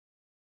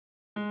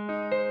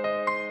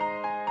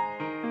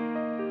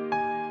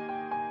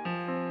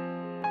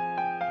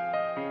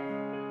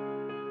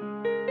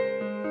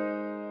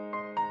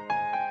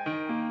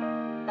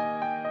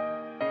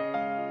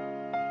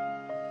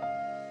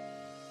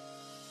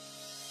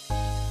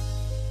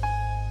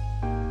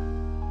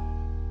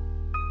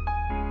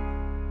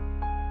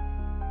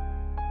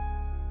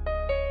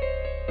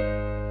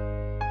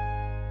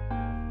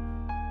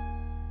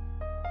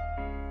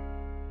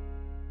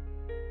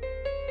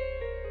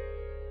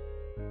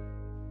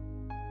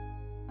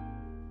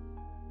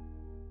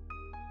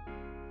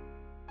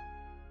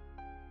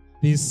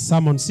This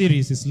sermon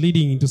series is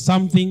leading into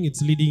something.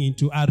 It's leading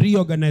into a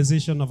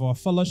reorganization of our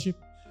fellowship,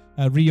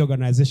 a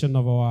reorganization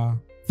of our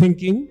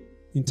thinking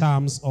in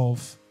terms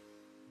of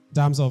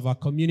our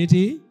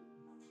community.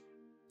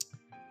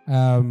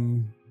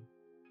 And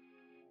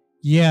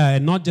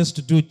not just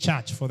to do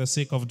church for the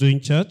sake of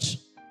doing church.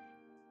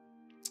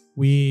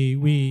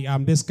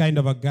 I'm this kind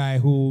of a guy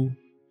who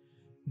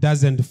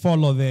doesn't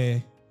follow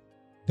the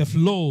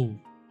flow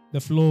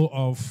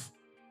of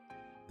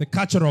the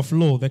culture of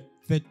law.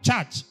 The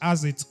church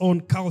has its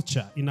own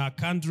culture in our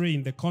country,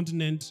 in the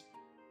continent.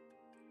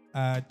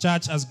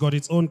 Church has got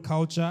its own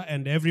culture,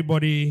 and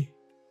everybody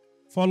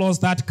follows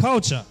that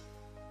culture.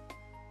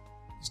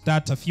 You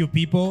start a few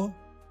people,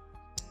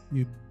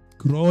 you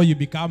grow, you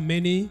become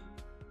many,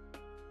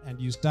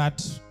 and you start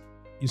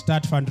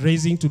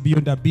fundraising to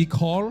build a big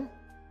hall.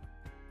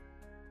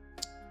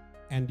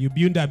 And you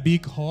build a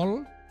big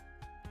hall,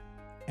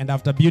 and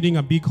after building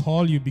a big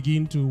hall, you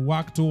begin to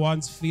work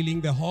towards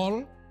filling the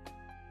hall.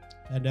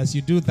 And as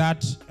you do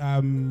that,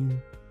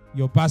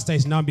 your pastor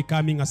is now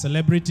becoming a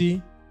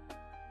celebrity.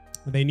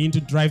 They need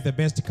to drive the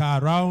best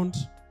car around.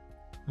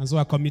 And so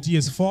a committee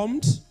is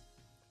formed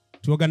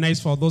to organize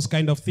for those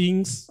kind of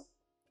things.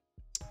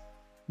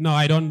 No,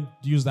 I don't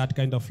use that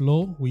kind of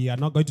law. We are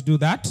not going to do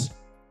that.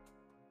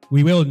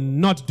 We will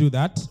not do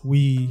that.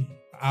 We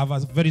have a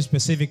very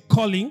specific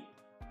calling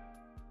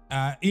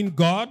in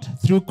God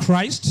through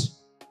Christ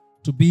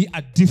to be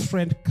a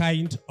different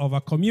kind of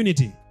a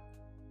community.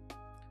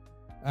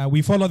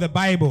 We follow the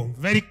Bible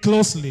very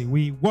closely.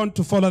 We want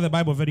to follow the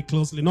Bible very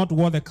closely, not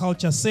what the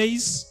culture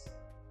says.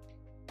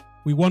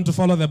 We want to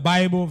follow the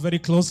Bible very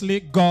closely.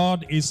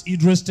 God is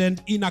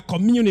interested in a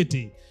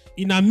community,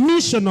 in a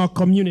missional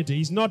community.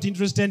 He's not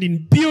interested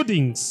in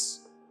buildings.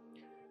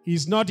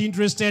 He's not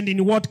interested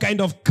in what kind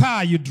of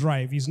car you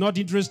drive. He's not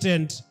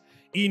interested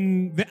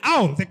in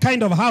the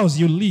kind of house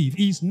you live.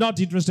 He's not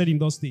interested in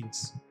those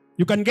things.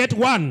 You can get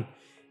one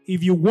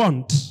if you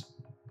want.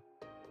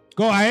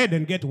 Go ahead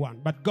and get one.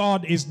 But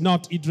God is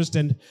not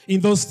interested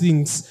in those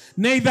things.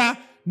 Neither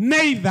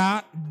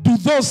do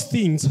those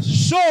things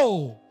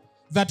show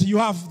that you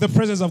have the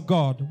presence of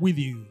God with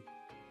you.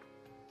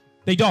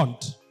 They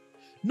don't.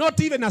 Not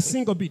even a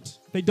single bit.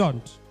 They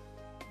don't.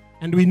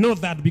 And we know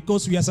that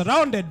because we are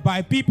surrounded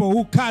by people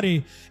who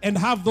carry and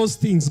have those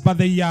things, but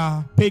they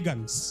are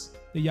pagans.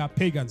 They are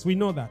pagans. We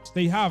know that.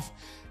 They have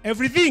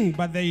everything,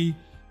 but they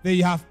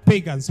have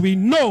pagans. We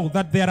know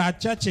that there are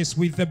churches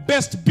with the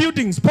best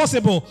buildings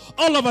possible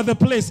all over the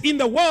place in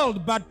the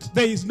world, but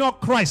there is no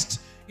Christ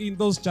in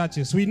those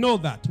churches. We know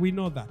that. We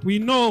know that. We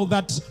know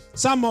that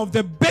some of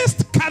the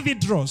best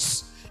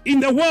cathedrals in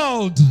the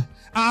world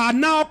are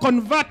now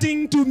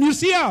converting to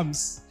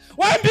museums.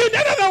 Why build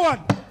another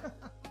one?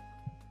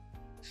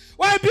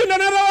 Why build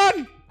another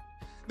one?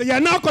 They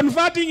are now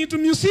converting into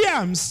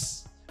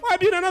museums. Why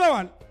build another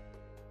one?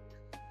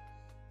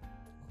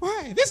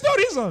 Why? There's no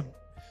reason.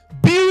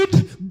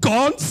 Build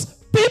God's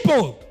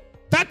people.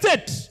 That's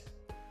it.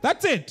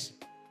 That's it.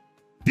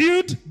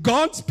 Build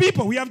God's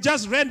people. We have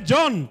just read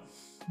John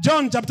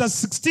chapter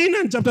 16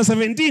 and chapter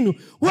 17.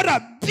 What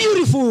a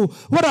beautiful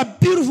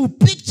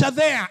picture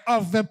there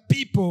of the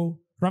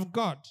people of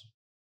God.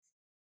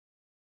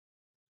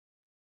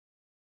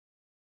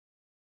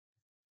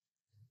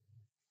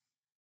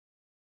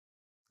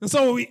 And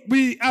so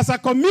we as a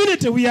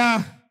community, we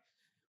are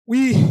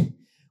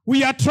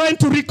trying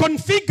to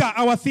reconfigure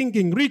our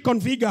thinking,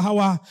 reconfigure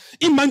our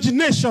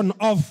imagination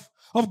of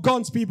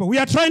God's people. We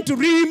are trying to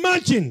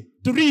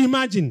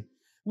reimagine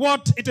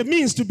what it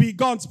means to be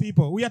God's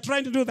people. We are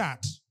trying to do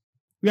that.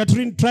 We are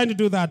trying to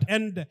do that.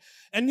 And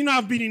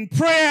I've been in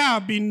prayer.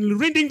 I've been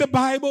reading the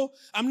Bible.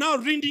 I'm now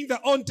reading the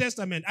Old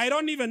Testament. I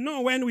don't even know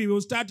when we will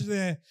start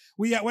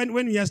when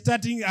we are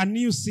starting a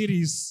new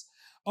series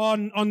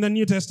on the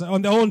New Testament,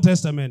 on the Old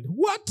Testament.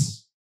 What?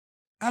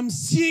 I'm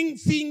seeing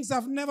things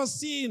I've never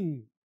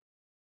seen.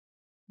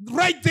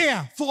 Right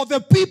there for the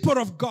people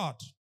of God.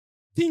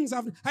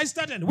 I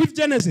started with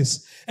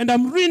Genesis, and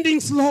I'm reading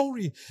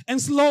slowly,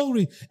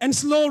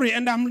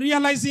 and I'm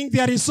realizing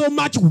there is so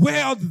much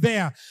wealth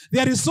there.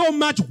 There is so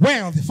much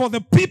wealth for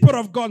the people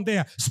of God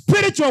there.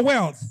 Spiritual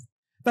wealth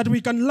that we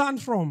can learn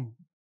from.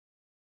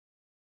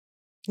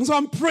 And so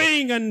I'm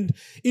praying and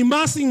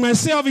immersing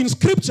myself in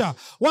Scripture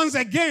once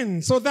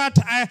again so that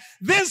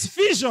this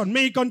vision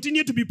may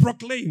continue to be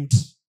proclaimed.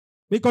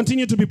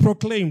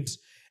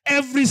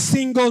 Every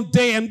single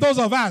day. And those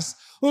of us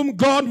whom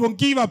God will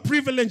give a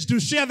privilege to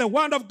share the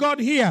word of God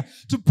here,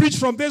 to preach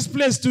from this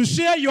place, to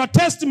share your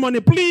testimony,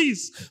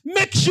 please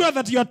make sure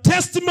that your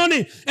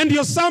testimony and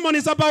your sermon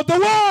is about the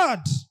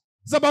word.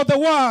 It's about the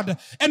word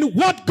and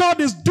what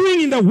God is doing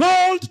in the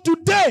world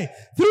today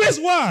through his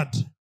word.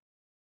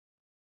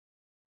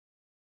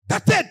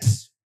 That's it.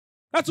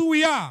 That's who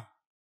we are.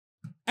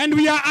 And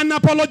we are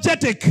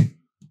unapologetic.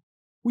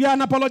 We are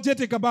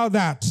unapologetic about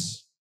that.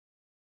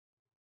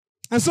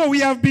 And so we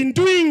have been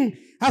doing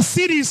a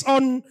series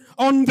on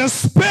the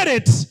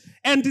Spirit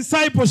and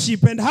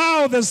discipleship, and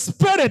how the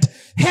Spirit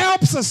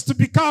helps us to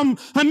become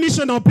a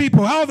missional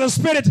people, how the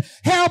Spirit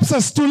helps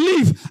us to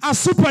live a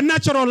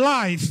supernatural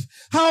life,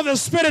 how the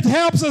Spirit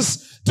helps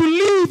us to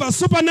live a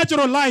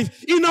supernatural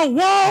life in a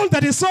world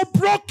that is so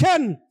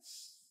broken.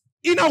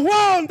 In a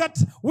world that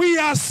we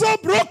are so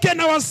broken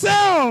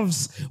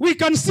ourselves, we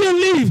can still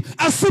live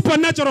a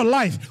supernatural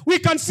life. We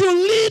can still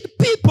lead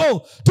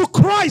people to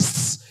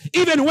Christ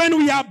even when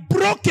we are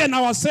broken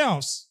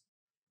ourselves.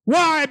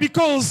 Why?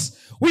 Because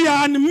we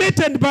are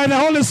animated by the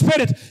Holy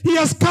Spirit. He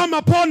has come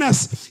upon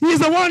us. He is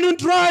the one who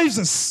drives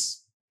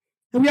us.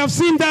 And we have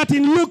seen that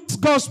in Luke's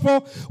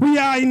gospel. We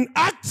are in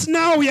Acts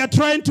now. We are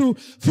trying to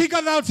figure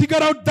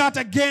out that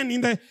again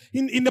in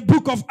the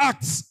book of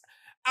Acts.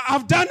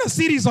 I've done a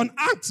series on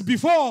Acts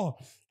before,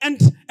 and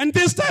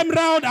this time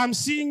round I'm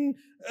seeing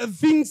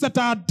things that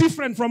are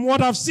different from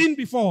what I've seen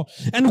before,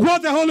 and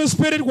what the Holy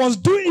Spirit was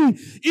doing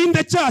in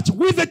the church,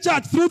 with the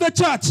church, through the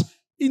church,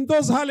 in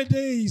those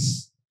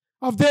holidays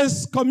of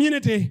this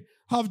community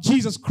of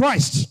Jesus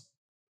Christ.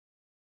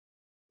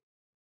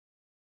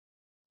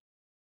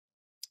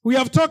 We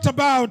have talked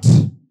about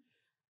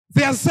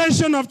the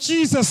ascension of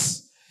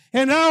Jesus,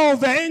 and how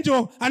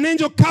an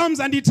angel comes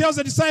and he tells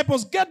the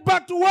disciples, get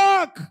back to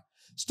work.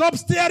 Stop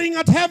staring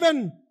at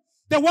heaven.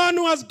 The one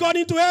who has gone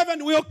into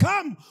heaven will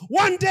come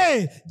one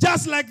day,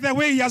 just like the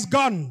way he has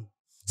gone.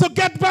 So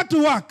get back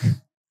to work.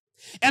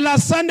 And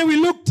last Sunday we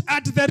looked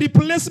at the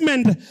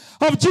replacement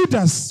of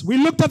Judas. We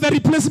looked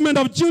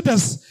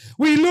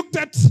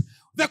at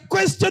the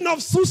question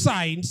of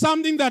suicide,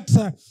 something that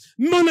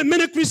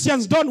many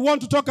Christians don't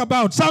want to talk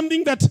about,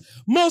 something that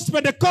most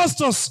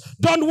Pentecostals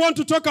don't want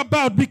to talk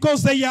about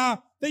because they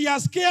are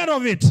scared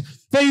of it.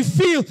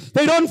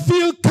 They don't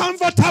feel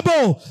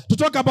comfortable to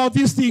talk about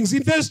these things.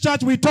 In this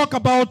church, we talk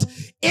about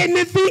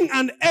anything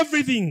and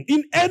everything.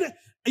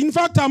 In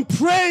fact, I'm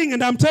praying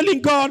and I'm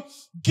telling God,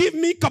 give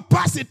me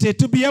capacity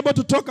to be able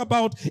to talk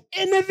about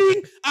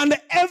anything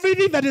and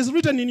everything that is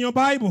written in your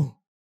Bible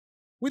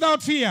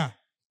without fear.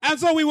 And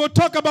so we will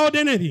talk about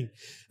anything.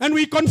 And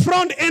we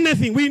confront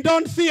anything. We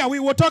don't fear. We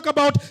will talk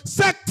about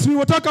sex. We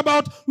will talk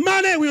about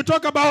money. We will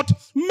talk about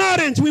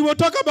marriage. We will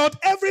talk about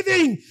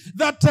everything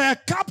that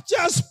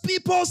captures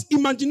people's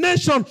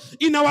imagination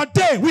in our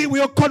day. We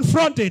will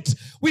confront it.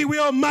 We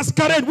will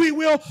masquerade. We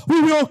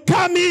will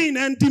come in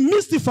and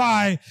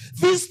demystify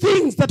these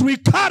things that we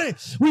carry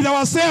with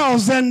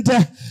ourselves, and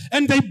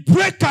they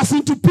break us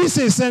into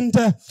pieces.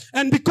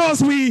 And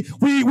because we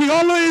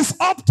always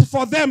opt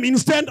for them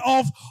instead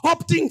of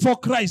opting for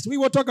Christ, we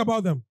will talk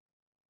about them.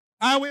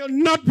 I will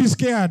not be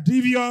scared.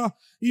 If you're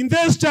in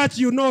this church,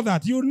 you know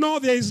that. You know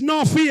there is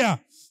no fear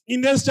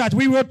in this church.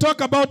 We will talk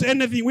about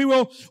anything. We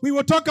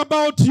will talk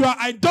about your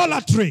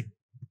idolatry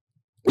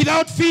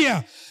without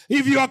fear.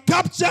 If you are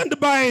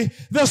captured by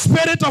the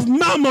spirit of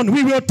mammon,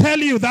 we will tell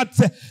you that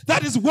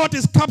that is what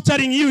is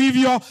capturing you. If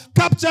you are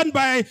captured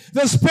by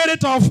the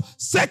spirit of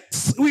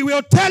sex, we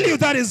will tell you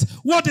that is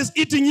what is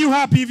eating you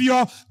up. If you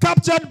are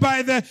captured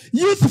by the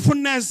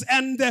youthfulness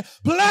and the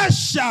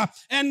pleasure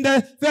and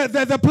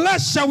the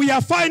pleasure we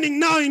are finding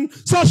now in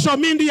social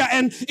media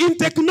and in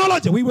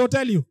technology, we will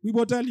tell you. We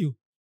will tell you.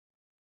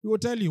 We will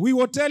tell you. We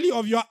will tell you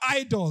of your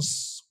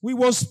idols. We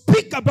will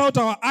speak about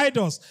our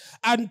idols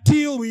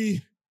until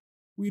we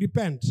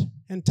repent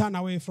and turn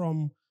away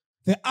from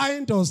the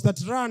idols that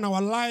run our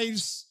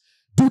lives.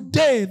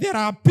 Today, there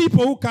are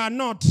people who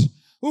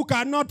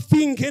cannot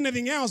think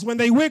anything else. When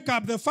they wake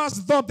up, the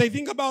first thought they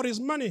think about is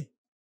money.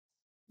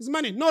 It's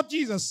money, not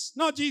Jesus,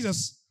 not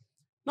Jesus,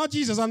 not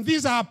Jesus. And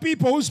these are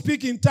people who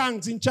speak in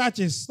tongues in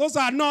churches. Those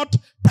are not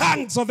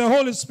tongues of the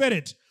Holy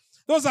Spirit.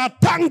 Those are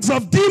tongues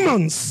of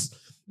demons.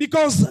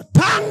 Because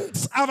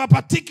tongues have a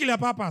particular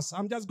purpose.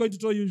 I'm just going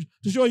to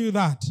show you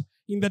that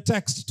in the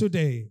text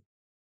today.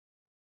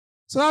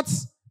 So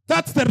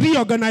that's the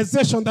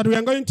reorganization that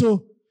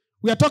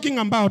we are talking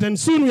about. And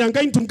soon we are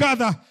going to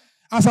gather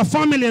as a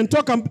family and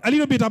talk a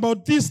little bit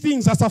about these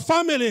things as a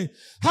family.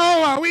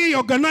 How are we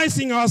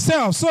organizing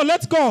ourselves? So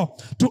let's go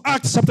to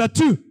Acts chapter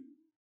 2.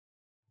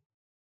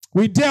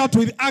 We dealt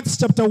with Acts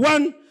chapter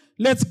 1.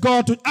 Let's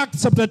go to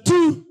Acts chapter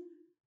 2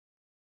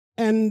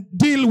 and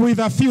deal with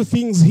a few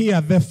things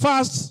here. The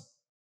first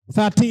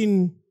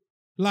 13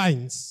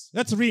 lines.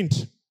 Let's read.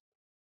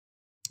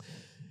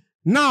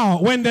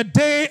 Now, when the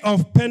day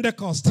of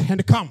Pentecost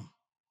had come,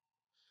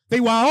 they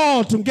were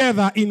all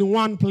together in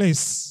one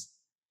place.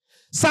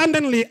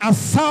 Suddenly, a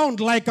sound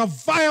like a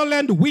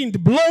violent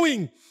wind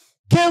blowing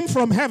came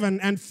from heaven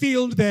and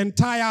filled the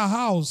entire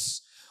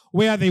house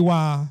where they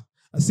were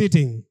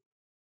sitting.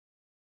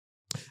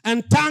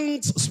 And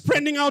tongues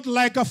spreading out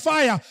like a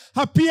fire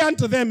appeared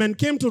to them and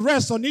came to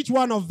rest on each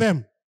one of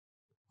them.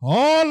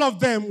 All of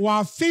them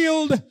were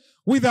filled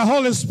with the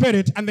Holy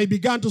Spirit, and they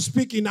began to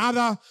speak in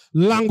other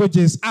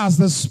languages as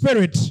the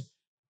Spirit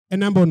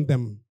enabled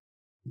them.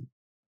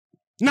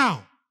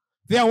 Now,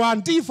 there were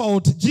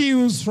devout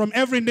Jews from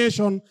every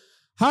nation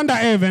under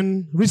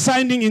heaven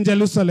residing in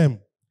Jerusalem.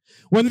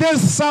 When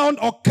this sound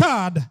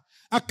occurred,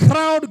 a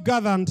crowd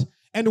gathered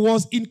and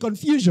was in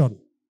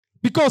confusion,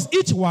 because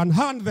each one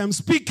heard them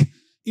speak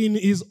in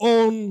his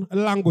own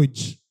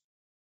language.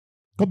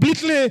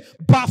 Completely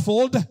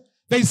baffled,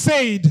 they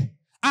said,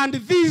 "And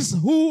these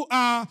who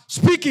are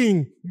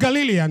speaking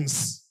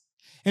Galileans?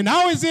 And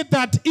how is it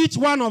that each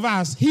one of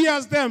us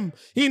hears them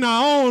in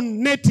our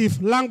own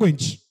native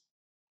language?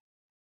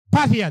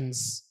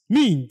 Parthians,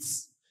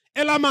 Medes,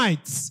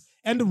 Elamites,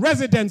 and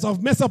residents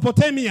of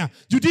Mesopotamia,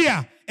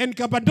 Judea, and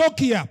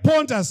Cappadocia,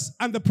 Pontus,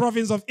 and the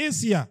province of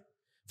Asia,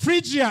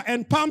 Phrygia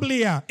and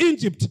Pamphylia,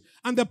 Egypt,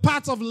 and the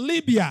parts of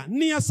Libya,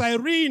 near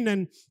Cyrene,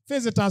 and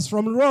visitors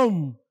from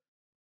Rome,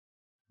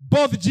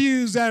 both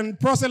Jews and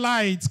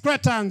proselytes,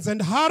 Cretans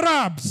and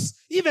Arabs,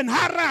 even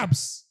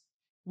Arabs.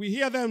 We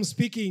hear them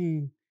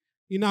speaking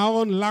in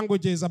our own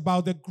languages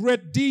about the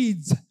great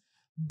deeds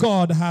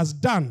God has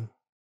done."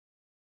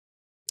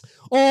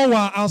 All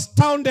were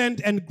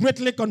astounded and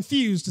greatly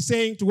confused,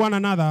 saying to one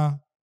another,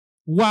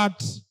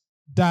 "What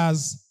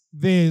does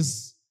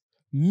this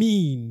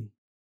mean?"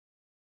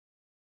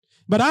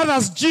 But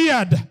others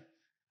jeered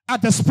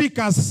at the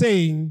speakers,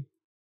 saying,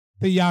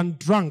 "They are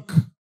drunk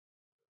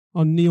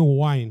on new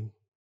wine."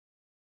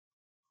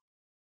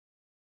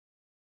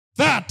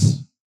 That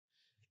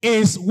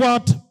is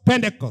what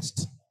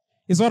Pentecost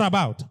is all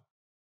about.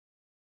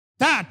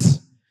 That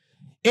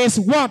is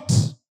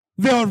what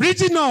the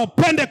original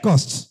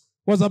Pentecost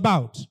was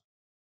about.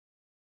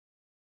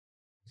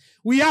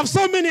 We have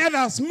so many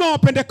other small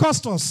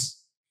Pentecostals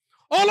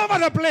all over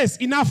the place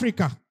in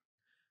Africa,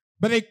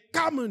 but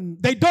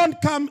they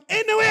don't come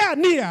anywhere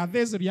near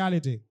this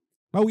reality.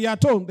 But we are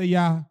told they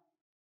are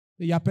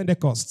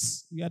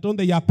Pentecosts. We are told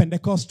they are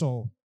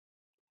Pentecostal.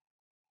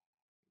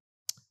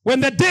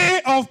 When the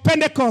day of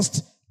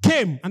Pentecost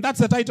came, and that's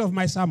the title of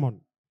my sermon,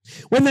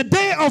 when the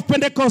day of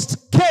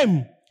Pentecost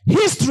came,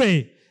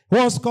 history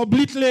was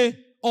completely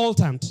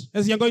altered,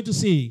 as you're going to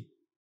see.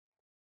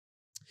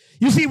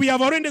 You see, we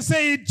have already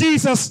said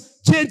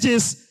Jesus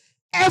changes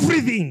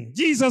everything.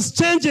 Jesus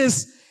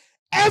changes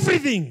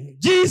everything.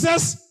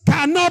 Jesus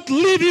cannot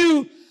leave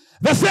you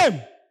the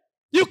same.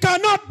 You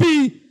cannot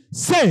be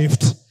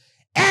saved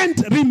and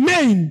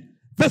remain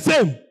the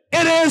same.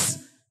 It is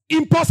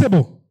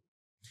impossible.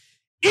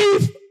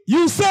 If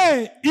you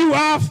say you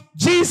have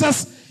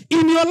Jesus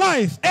in your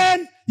life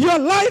and your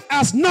life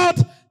has not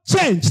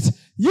changed,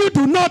 you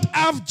do not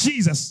have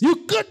Jesus.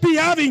 You could be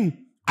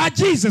having a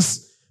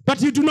Jesus, but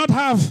you do not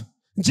have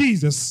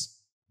Jesus,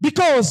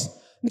 because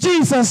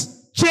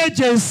Jesus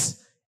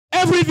changes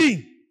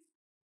everything.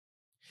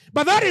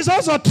 But that is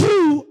also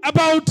true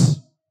about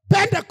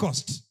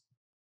Pentecost.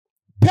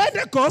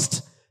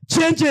 Pentecost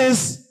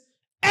changes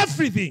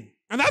everything.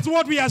 And that's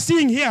what we are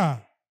seeing here.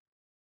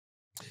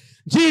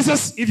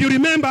 Jesus, if you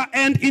remember,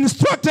 and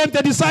instructed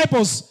the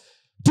disciples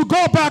to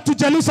go back to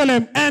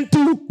Jerusalem and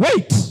to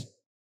wait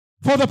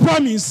for the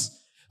promise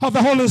of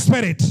the Holy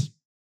Spirit.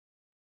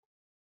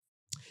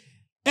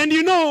 And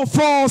you know,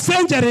 for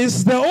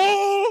centuries, the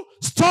whole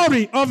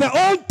story of the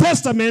Old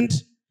Testament,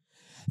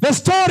 the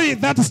story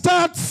that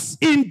starts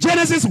in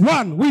Genesis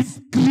 1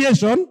 with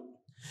creation,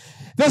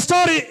 the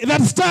story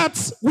that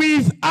starts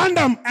with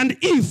Adam and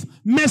Eve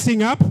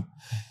messing up,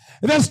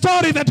 the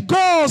story that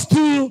goes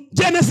to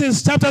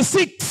Genesis chapter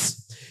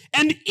 6,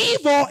 and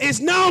evil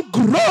is now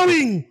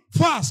growing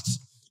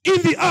fast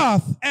in the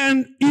earth.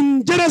 And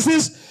in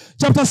Genesis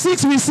chapter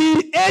 6, we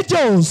see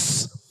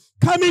angels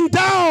coming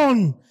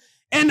down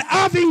and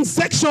having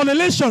sexual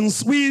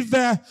relations with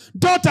the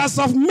daughters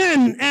of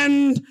men,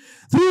 and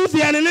through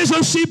their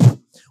relationship,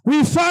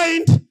 we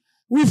find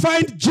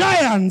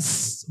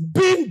giants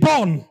being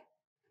born.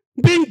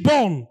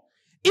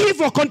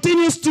 Evil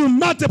continues to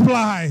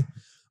multiply,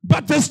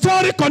 but the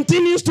story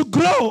continues to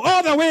grow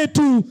all the way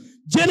to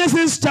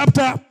Genesis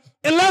chapter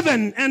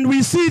 11, and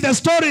we see the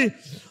story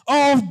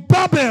of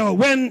Babel,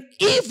 when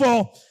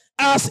evil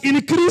has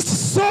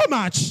increased so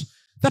much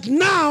that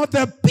now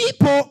the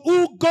people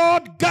who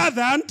God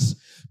gathered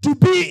to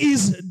be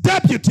his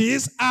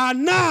deputies are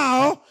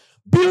now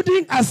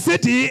building a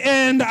city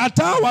and a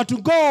tower to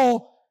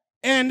go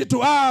and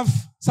to have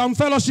some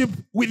fellowship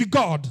with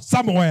God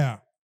somewhere.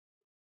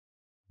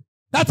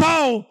 That's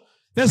how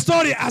the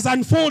story has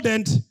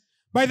unfolded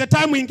by the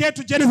time we get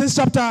to Genesis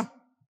chapter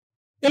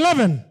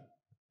 11.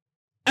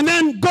 And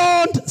then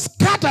God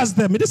scatters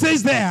them. It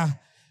says there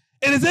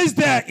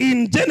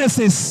in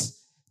Genesis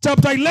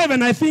chapter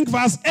 11, I think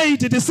verse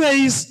 8, it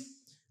says,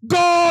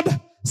 God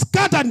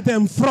scattered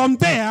them from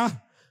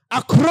there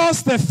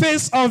across the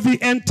face of the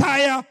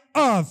entire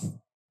earth.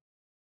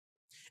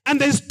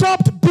 And they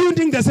stopped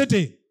building the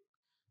city.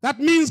 That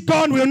means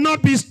God will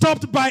not be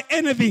stopped by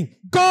anything.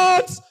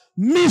 God's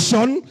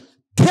mission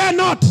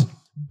cannot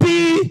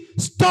be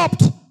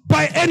stopped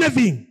by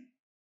anything.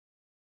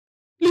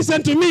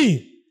 Listen to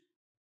me,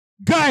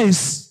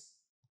 guys,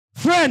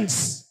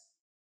 friends,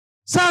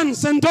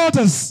 sons and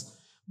daughters.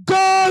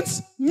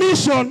 God's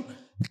mission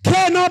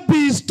cannot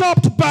be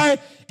stopped by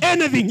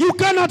anything. You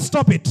cannot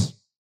stop it.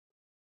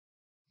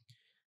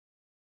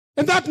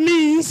 And that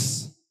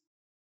means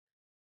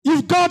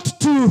you've got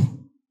to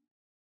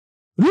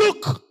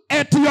look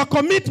at your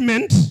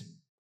commitment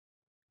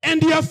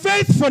and your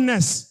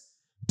faithfulness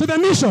to the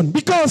mission,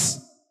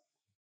 because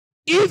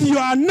if you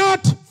are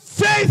not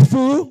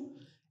faithful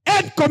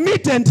and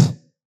committed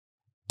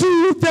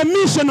to the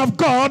mission of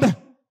God,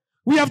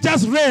 we have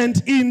just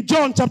read in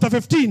John chapter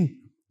 15,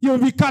 you will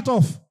be cut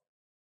off.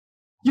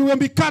 You will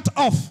be cut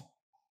off.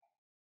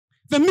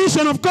 The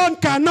mission of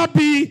God cannot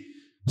be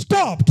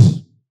stopped.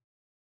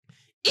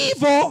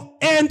 Evil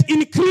and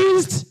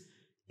increased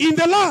in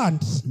the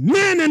land,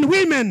 men and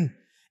women,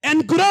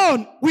 and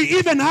grown. We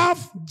even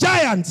have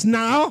giants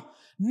now,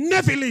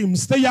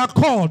 Nephilims they are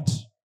called.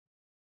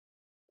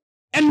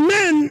 And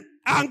men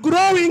are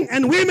growing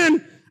and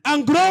women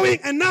are growing,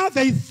 and now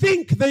they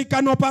think they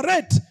can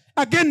operate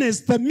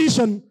against the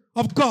mission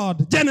of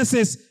God.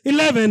 Genesis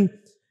 11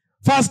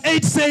 verse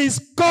 8 says,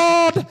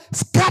 God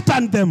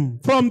scattered them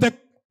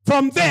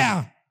from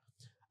there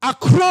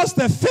across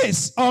the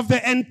face of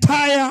the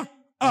entire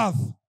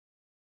earth.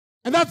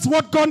 And that's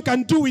what God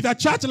can do with a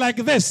church like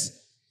this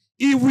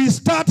if we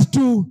start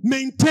to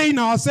maintain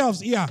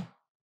ourselves here.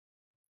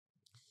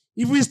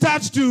 If we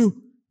start to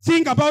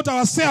think about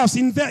ourselves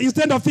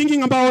instead of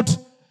thinking about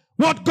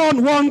what God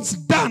wants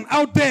done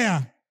out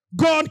there,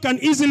 God can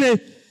easily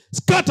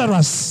scatter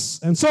us.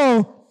 And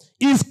so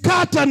he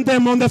scattered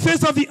them on the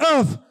face of the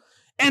earth,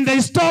 and they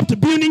stopped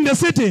building the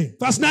city.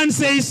 Verse 9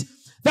 says,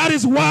 that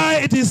is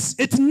why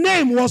its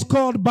name was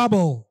called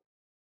Babel.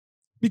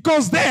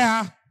 Because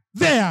there,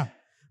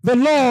 the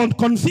Lord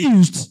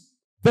confused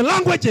the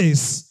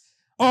languages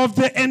of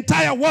the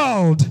entire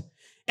world.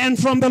 And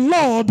from there,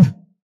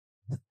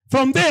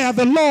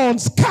 the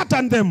Lord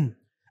scattered them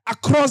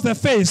across the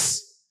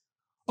face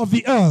of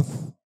the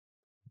earth.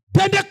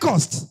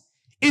 Pentecost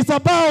is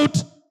about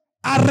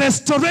a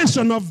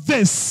restoration of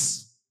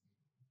this.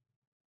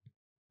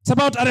 It's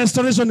about a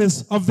restoration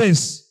of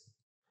this.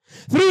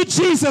 Through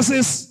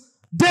Jesus'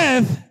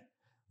 death,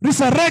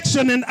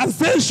 resurrection, and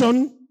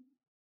ascension,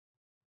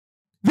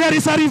 there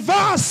is a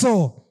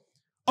reversal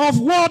of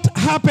what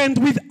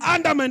happened with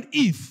Adam and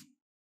Eve.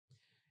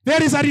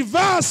 There is a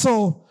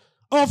reversal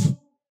of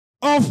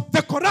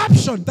the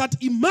corruption that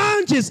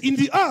emerges in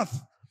the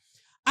earth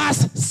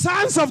as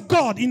sons of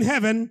God in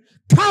heaven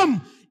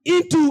come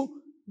into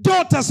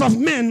daughters of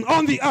men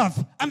on the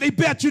earth, and they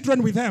bear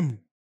children with them.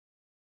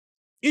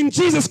 In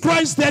Jesus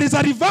Christ, there is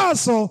a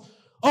reversal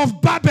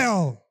of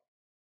Babel.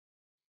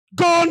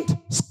 God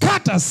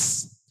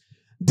scatters,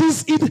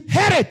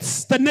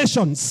 disinherits the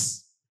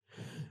nations.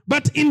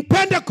 But in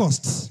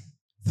Pentecost,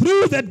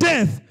 through the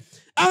death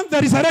and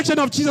the resurrection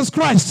of Jesus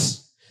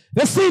Christ,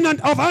 the sin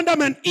of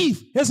Adam and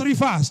Eve is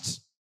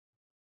reversed.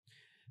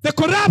 The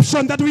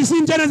corruption that we see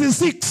in Genesis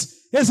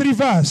 6 is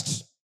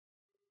reversed.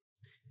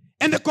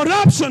 And the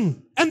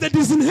corruption and the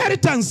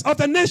disinheritance of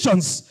the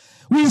nations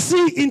we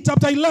see in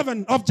chapter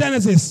 11 of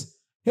Genesis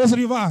is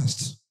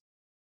reversed.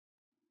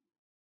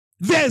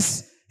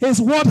 This is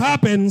what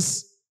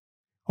happens,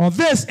 or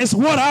this is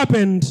what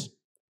happened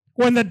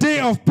when the day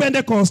of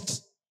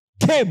Pentecost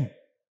came.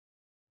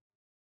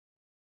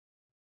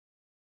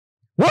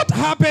 What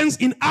happens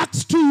in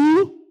Acts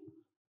 2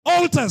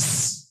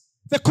 alters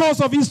the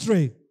course of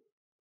history.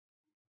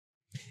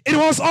 It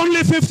was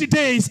only 50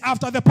 days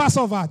after the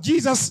Passover.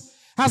 Jesus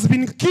has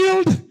been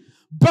killed,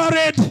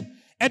 buried,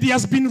 and he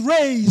has been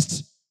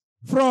raised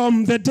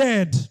from the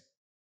dead.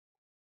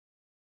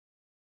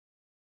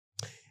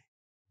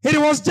 It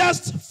was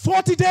just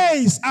 40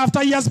 days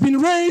after he has been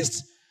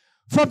raised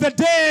from the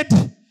dead.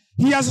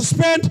 He has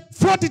spent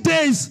 40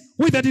 days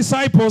with the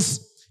disciples.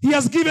 He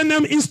has given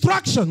them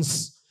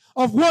instructions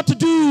of what to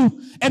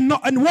do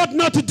and what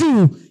not to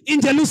do in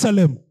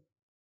Jerusalem.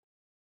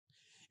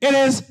 It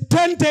is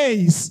 10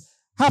 days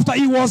after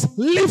he was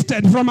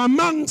lifted from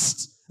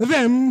amongst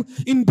them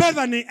in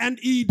Bethany, and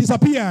he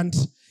disappeared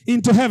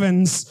into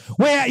heavens,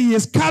 where he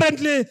is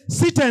currently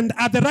seated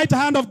at the right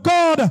hand of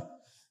God,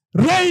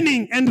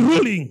 reigning and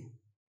ruling.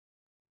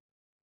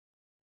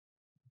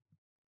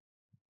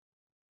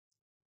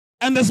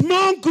 And the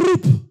small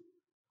group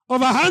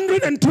of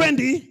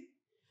 120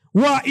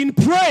 were in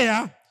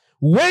prayer,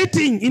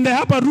 waiting in the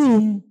upper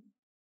room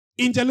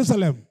in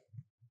Jerusalem.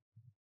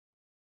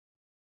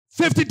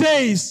 50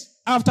 days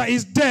after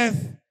his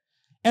death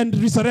and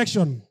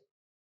resurrection.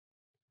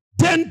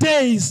 10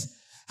 days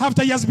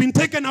after he has been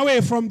taken away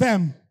from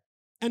them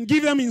and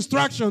give them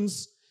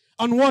instructions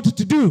on what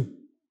to do.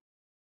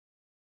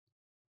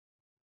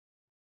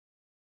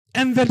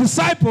 And the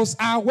disciples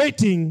are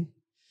waiting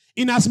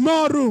in a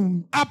small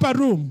room, upper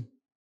room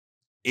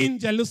in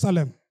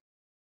Jerusalem.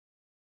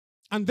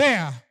 And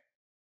there,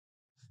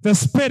 the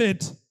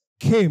Spirit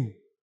came.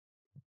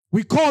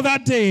 We call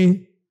that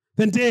day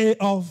the day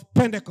of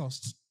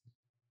Pentecost.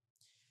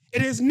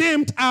 It is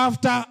named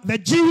after the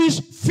Jewish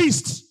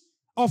feast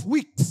of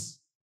weeks,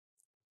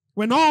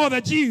 when all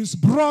the Jews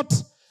brought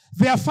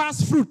their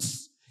first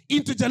fruits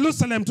into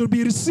Jerusalem to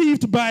be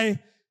received by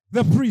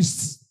the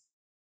priests.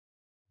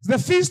 The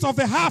feast of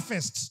the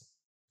harvest.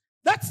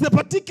 That's the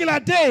particular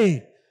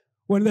day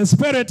when the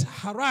Spirit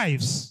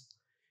arrives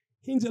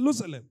in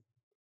Jerusalem.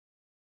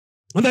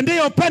 On the day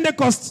of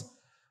Pentecost,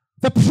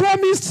 the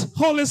promised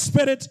Holy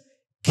Spirit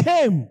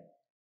came.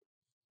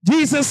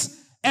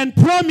 Jesus and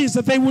promised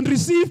that they would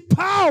receive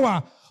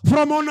power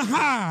from on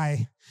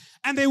high,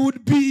 and they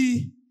would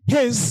be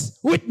his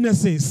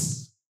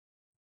witnesses.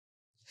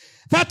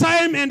 That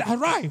time and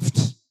arrived.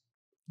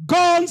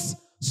 God's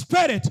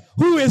Spirit,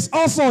 who is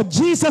also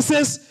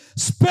Jesus'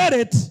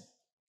 Spirit,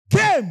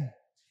 came,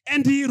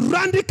 and he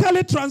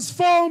radically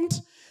transformed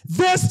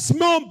this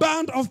small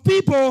band of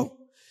people,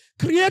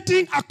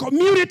 creating a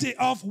community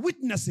of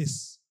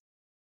witnesses.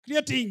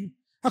 Creating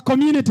a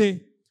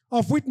community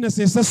of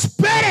witnesses. The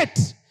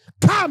Spirit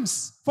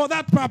comes for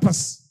that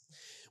purpose.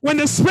 When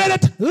the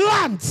Spirit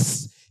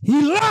lands,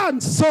 he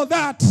lands so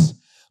that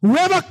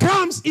whoever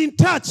comes in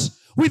touch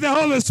with the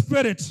Holy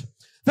Spirit,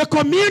 the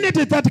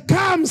community that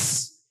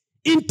comes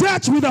in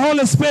touch with the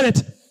Holy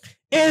Spirit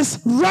is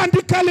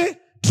radically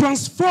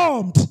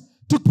transformed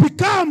to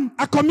become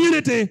a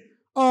community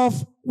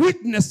of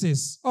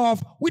witnesses,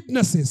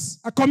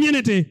 a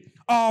community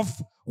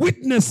of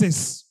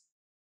witnesses.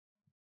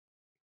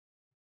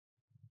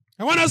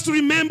 I want us to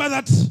remember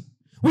that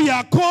we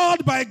are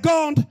called by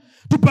God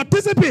to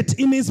participate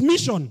in his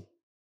mission.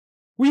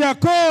 We are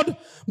called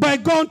by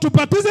God to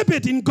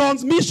participate in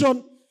God's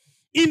mission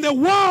in the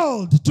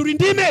world, to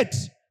redeem it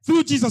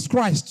through Jesus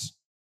Christ.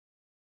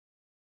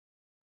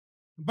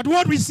 But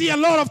what we see a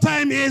lot of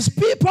time is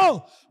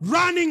people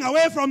running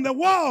away from the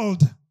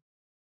world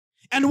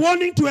and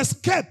wanting to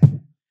escape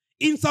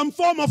in some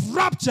form of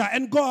rapture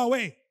and go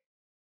away.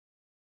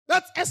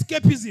 That's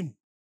escapism.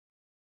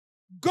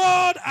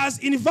 God has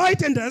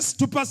invited us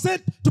to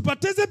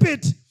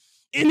participate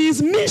in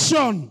his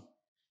mission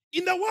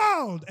in the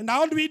world. And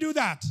how do we do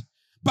that?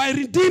 By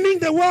redeeming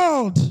the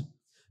world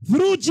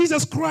through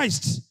Jesus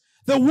Christ,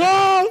 the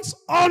world's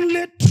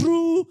only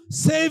true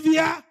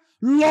Savior,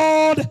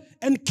 Lord,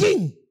 and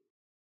King.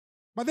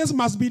 But this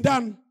must be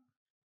done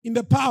in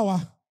the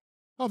power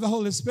of the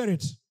Holy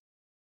Spirit.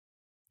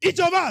 Each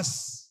of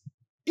us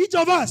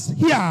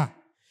here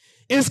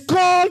is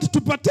called to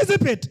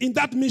participate in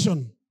that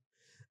mission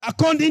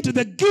according to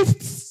the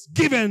gifts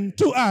given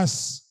to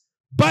us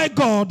by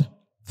God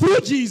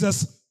through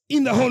Jesus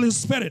in the Holy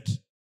Spirit.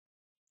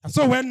 And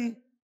so when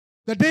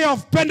the day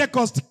of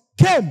Pentecost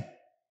came,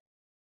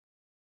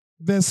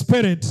 the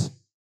Spirit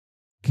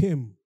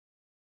came.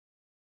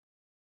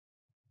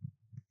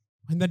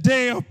 When the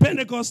day of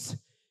Pentecost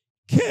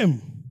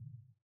came,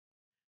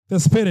 the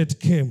Spirit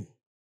came.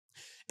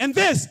 And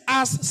this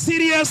has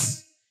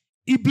serious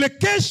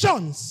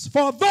implications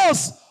for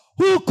those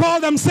who call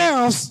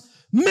themselves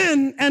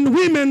men and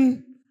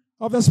women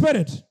of the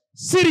Spirit.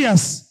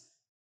 Serious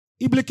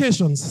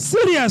implications.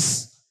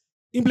 Serious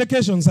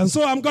implications. And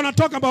so I'm going to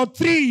talk about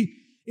three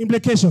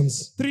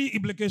implications. Three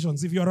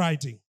implications if you're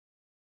writing.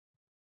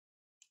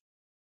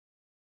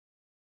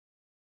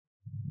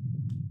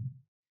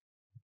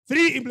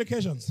 Three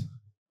implications.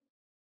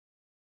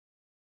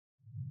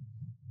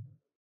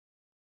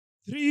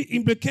 Three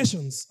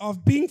implications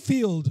of being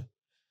filled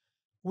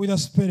with the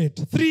Spirit.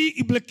 Three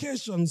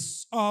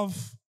implications of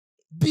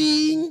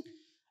being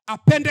a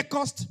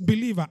Pentecost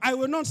believer. I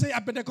will not say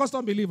a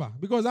Pentecostal believer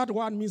because that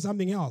word means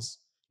something else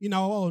in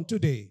our world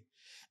today.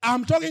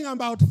 I'm talking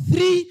about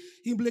three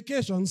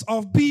implications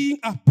of being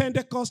a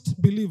Pentecost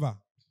believer.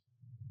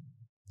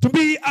 To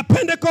be a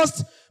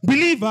Pentecost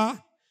believer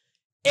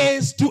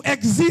is to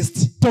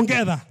exist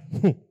together.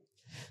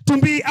 To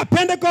be a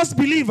Pentecost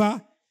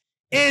believer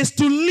is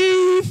to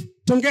live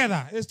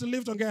together. Is to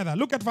live together.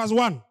 Look at verse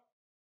 1.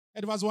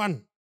 At verse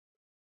 1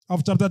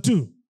 of chapter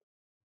 2.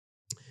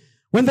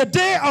 When the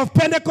day of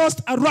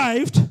Pentecost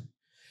arrived,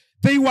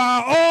 they were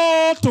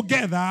all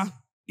together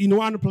in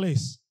one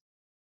place.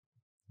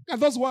 Look at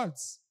those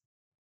words.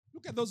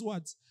 Look at those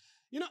words.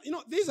 You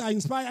know, these are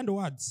inspired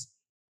words.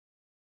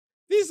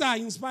 These are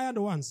inspired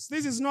ones.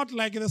 This is not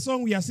like the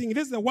song we are singing.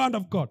 This is the word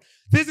of God.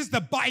 This is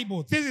the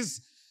Bible.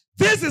 This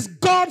is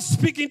God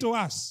speaking to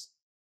us.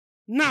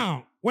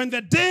 Now, when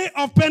the day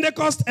of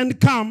Pentecost had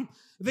come,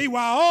 they were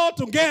all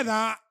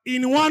together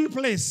in one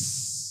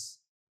place.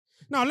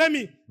 Now, let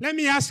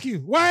me ask you,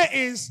 why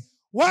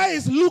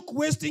is Luke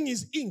wasting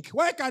his ink?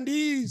 Why can't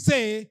he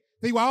say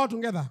they were all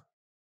together?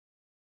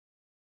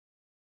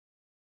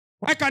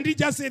 Why can't he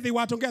just say they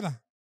were together?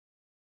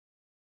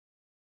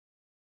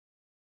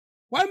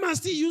 Why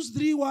must he use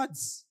three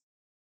words?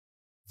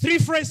 Three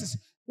phrases.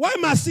 Why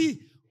must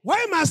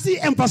he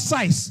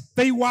emphasize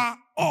they were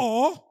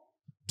all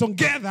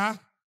together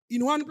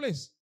in one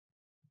place?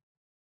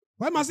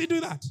 Why must he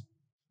do that?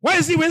 Why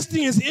is he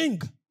wasting his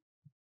ink?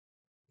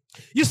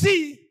 You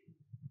see,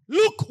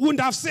 Luke wouldn't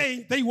have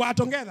said they were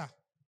together.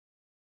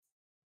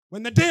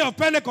 When the day of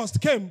Pentecost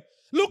came,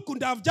 Luke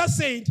could have just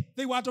said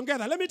they were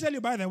together. Let me tell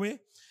you, by the way,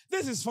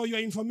 this is for your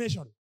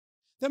information.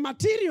 The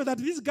material that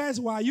these guys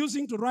were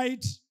using to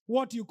write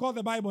what you call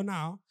the Bible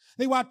now,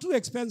 they were too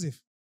expensive.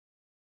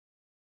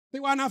 They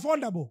were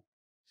unaffordable.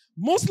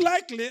 Most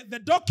likely, the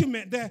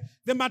document,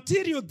 the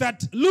material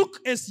that Luke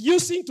is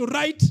using to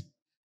write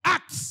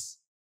Acts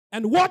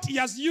and what he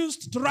has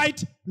used to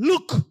write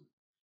Luke,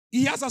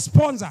 he has a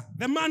sponsor,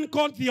 the man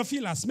called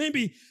Theophilus.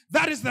 Maybe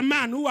that is the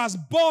man who has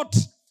bought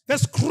the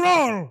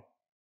scroll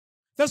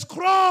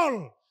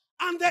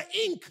and the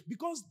ink,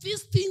 because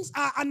these things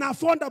are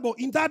unaffordable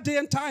in that day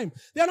and time.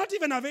 They are not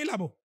even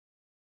available.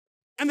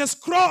 And the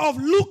scroll of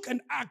Luke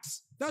and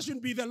Acts, that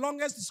should be the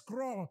longest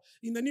scroll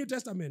in the New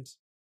Testament.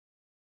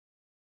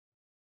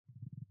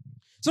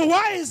 So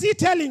why is he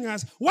telling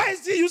us? Why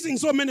is he using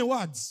so many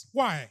words?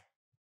 Why?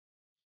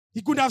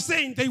 He could have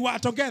said they were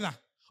together.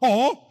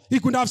 Or he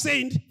could have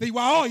said they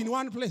were all in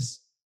one place.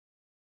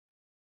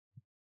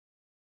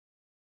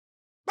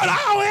 But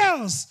how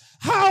else?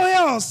 How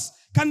else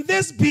can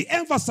this be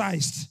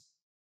emphasized?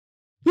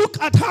 Look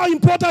at how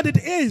important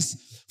it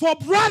is for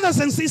brothers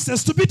and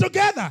sisters to be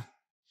together.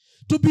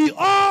 To be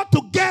all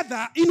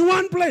together in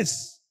one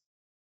place.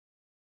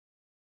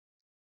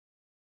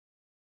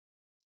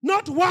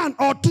 Not one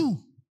or two,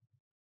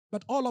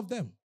 but all of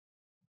them.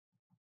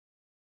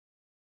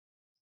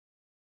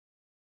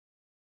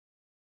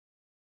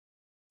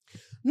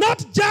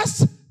 Not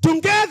just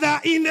together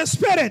in the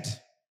spirit,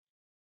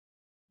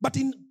 but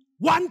in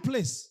one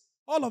place.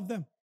 All of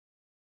them.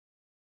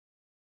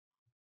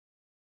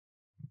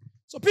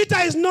 So Peter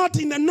is not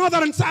in the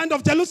northern side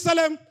of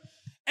Jerusalem,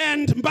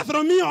 and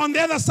Bartholomew on the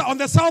other side, on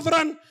the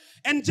southern,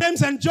 and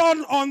James and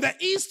John on the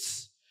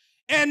east,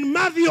 and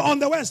Matthew on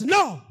the west.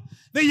 No,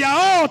 they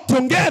are all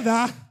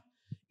together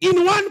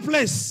in one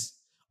place.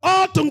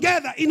 All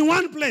together in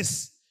one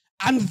place.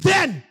 And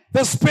then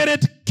the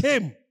Spirit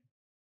came.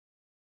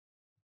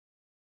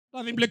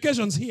 There are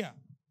implications here.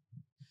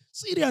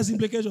 Serious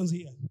implications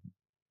here.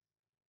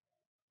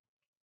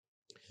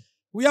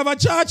 We have a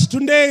church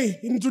today,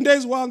 in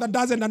today's world, that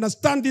doesn't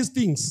understand these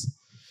things.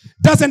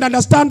 Doesn't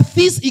understand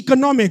this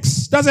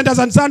economics. Doesn't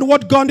understand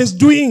what God is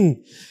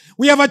doing.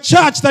 We have a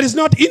church that is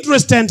not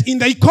interested in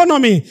the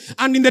economy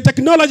and in the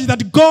technology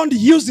that God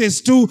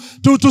uses to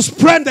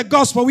spread the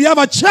gospel. We have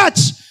a church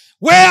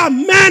where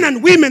men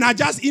and women are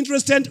just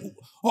interested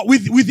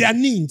with their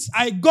needs.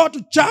 I go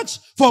to church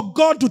for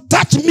God to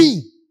touch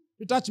me.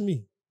 To touch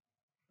me.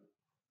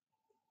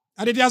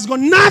 And it has got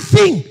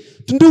nothing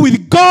to do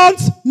with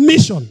God's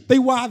mission. They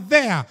were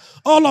there,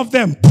 all of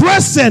them,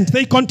 present.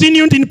 They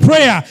continued in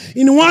prayer,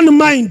 in one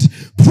mind,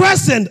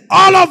 present,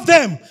 all of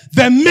them,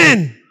 the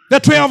men, the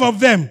 12 of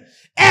them,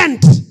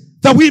 and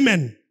the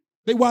women.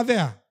 They were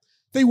there.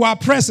 They were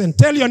present.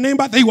 Tell your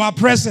neighbor, they were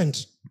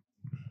present.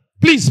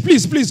 Please,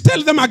 please, please,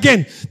 tell them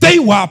again. They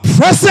were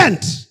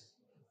present.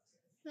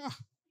 Yeah.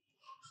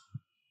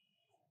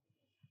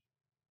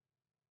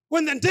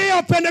 When the day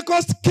of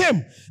Pentecost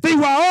came, they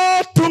were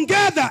all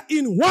together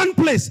in one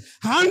place.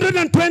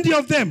 120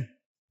 of them.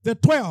 The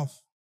 12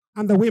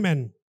 and the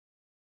women.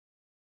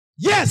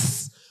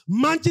 Yes,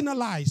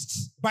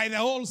 marginalized by the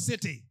whole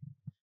city.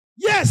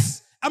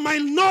 Yes, a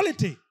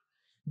minority.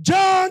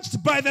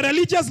 Judged by the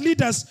religious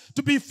leaders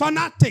to be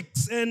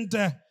fanatics and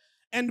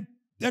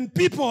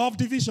people of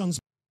divisions.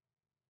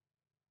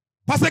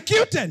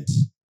 Persecuted,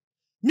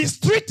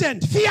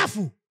 mistreated,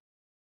 fearful.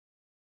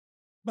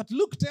 But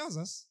Luke tells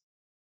us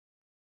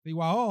they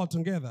were all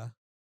together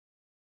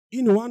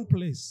in one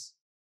place.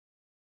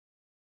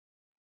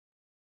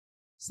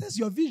 Says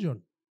your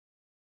vision.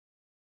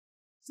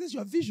 Says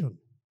your vision.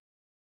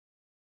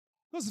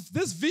 Because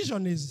this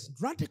vision is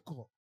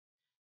radical.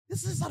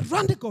 This is a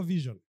radical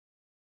vision.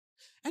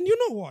 And you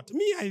know what?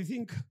 Me, I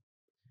think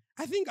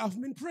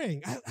I've been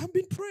praying. I've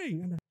been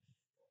praying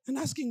and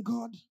asking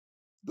God,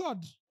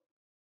 God,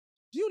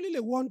 do you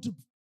really want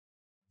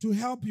to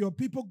help your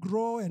people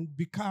grow and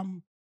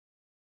become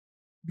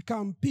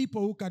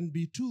people who can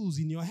be tools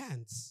in your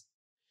hands?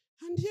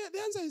 And yeah, the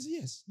answer is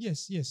yes,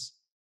 yes, yes.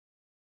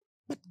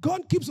 But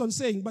God keeps on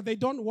saying, but they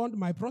don't want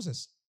my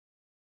process.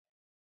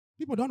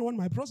 People don't want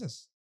my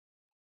process.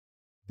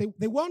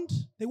 They want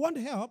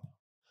help.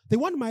 They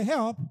want my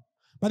help,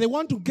 but they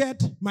want to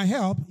get my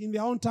help in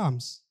their own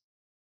terms.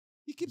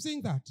 He keeps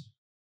saying that.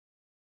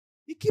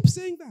 He keeps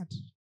saying that.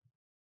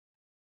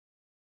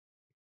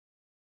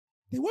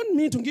 They want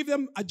me to give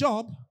them a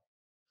job,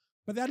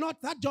 but they're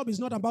not. That job is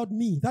not about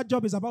me. That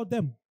job is about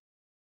them.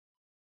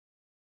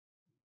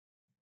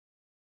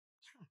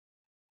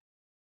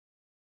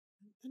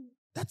 And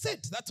that's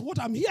it. That's what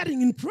I'm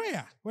hearing in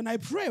prayer. When I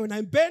pray, when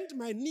I bend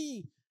my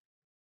knee,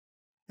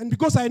 and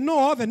because I know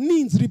all the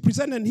needs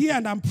represented here,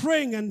 and I'm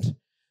praying and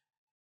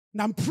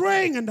I'm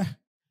praying and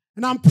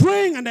I'm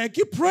praying and I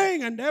keep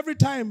praying, and every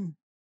time,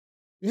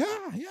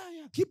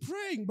 keep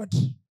praying, but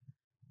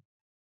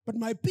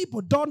my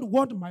people don't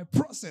want my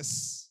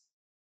process.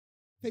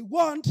 They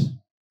want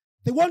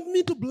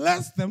me to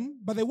bless them,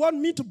 but they want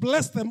me to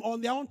bless them on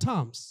their own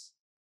terms,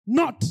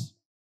 not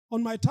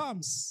on my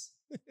terms.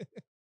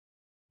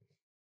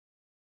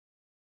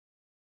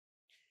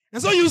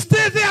 And so you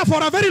stay there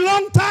for a very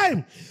long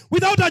time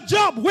without a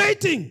job,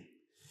 waiting,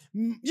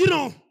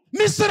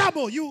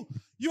 miserable.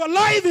 Your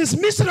life is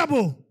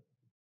miserable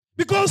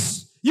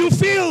because you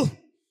feel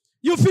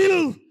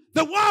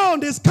the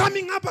world is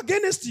coming up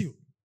against you.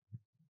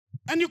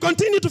 And you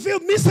continue to feel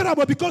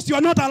miserable because you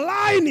are not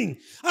aligning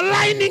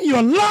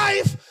your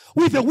life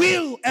with the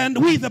will and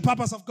with the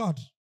purpose of God.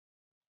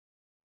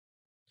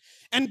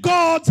 And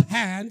God's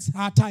hands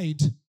are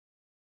tied.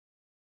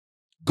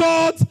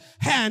 God's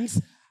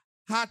hands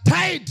are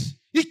tied.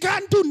 He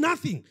can't do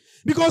nothing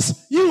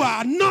because you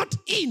are not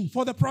in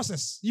for the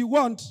process. You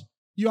want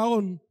your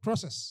own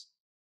process.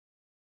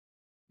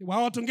 We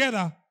are all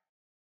together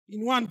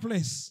in one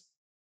place,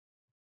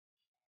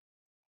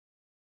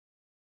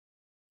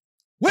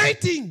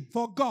 waiting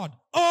for God.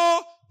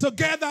 All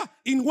together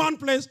in one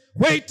place,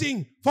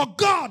 waiting for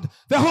God,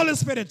 the Holy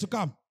Spirit, to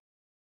come.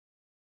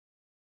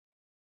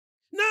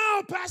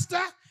 Now, Pastor,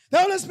 the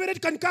Holy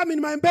Spirit can come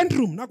in my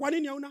bedroom. Na kwa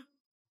nini hauna?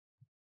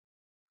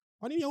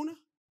 Kwa nini hauna?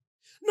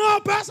 No,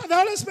 Pastor, the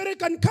Holy Spirit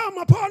can come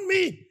upon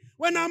me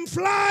when I'm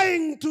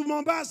flying to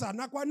Mombasa.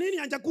 Na kwa nini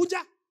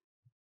hajakuja?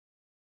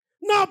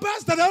 No,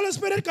 Pastor, the Holy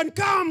Spirit can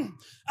come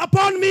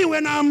upon me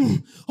when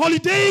I'm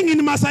holidaying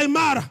in Masai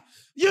Mara.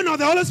 You know,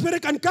 the Holy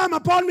Spirit can come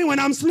upon me when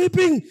I'm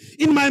sleeping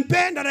in my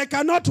bed that I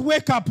cannot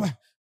wake up.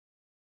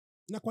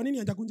 Na kwa nini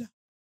hajakuja?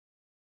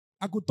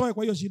 Akutoe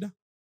kwa hiyo shida.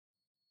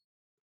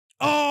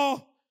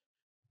 All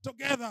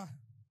together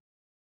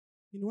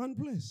in one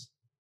place.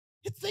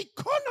 It's the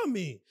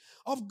economy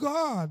of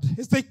God.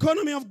 It's the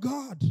economy of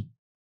God.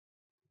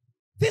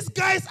 These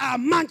guys are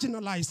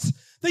marginalized.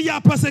 They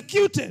are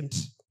persecuted.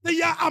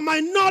 They are a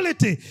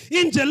minority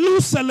in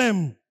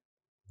Jerusalem.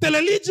 The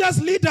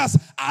religious leaders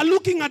are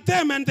looking at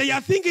them and they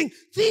are thinking,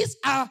 these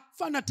are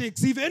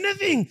fanatics. If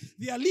anything,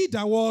 their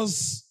leader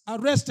was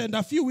arrested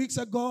a few weeks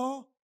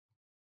ago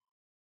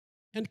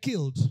and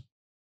killed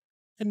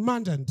and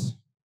murdered.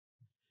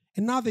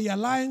 And now they are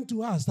lying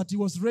to us that he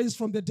was raised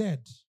from the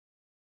dead.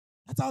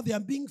 That's how they are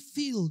being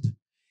filled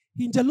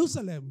in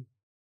Jerusalem.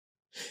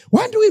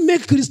 Why do we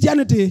make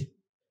Christianity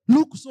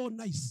look so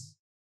nice?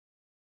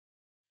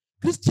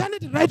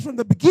 Christianity right from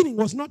the beginning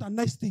was not a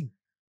nice thing.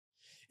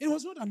 It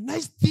was not a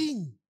nice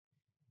thing.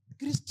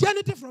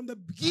 Christianity from the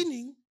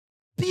beginning,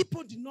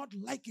 people did not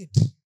like it.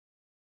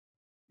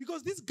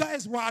 Because these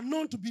guys were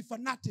known to be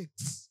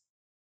fanatics.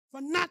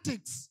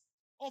 Fanatics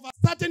of a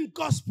certain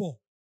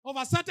gospel, of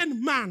a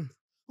certain man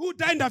who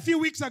died a few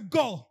weeks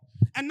ago.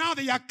 And now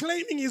they are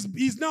claiming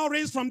he's now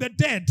raised from the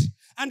dead.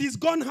 And he's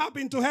gone up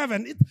into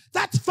heaven.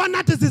 That's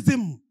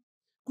fanaticism.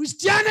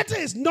 Christianity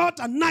is not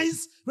a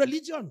nice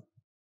religion.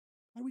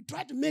 And we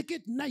try to make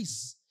it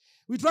nice.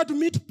 We try to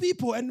meet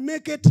people and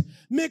make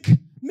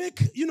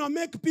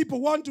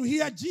people want to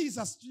hear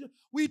Jesus.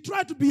 We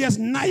try to be as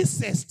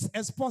nicest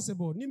as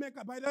possible.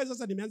 By the way,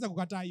 sasa nimeanza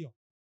kukataa hiyo.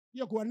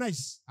 Hiyo kuwa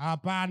nice.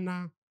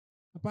 Hapana.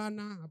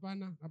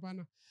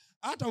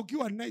 Hata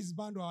ukiwa nice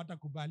bando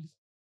hawatakubali.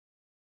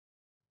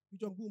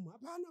 Kichwa ngumu.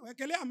 Hapana,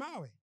 wekelea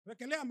mawe.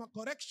 Wekelea ma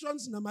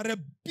corrections na ma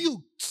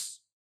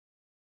rebukes.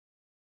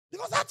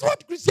 Because that's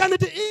what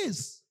Christianity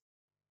is.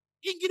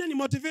 Ingine ni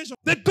motivation.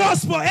 The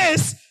gospel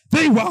is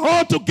they were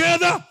all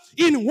together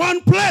in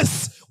one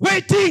place,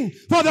 waiting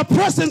for the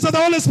presence of the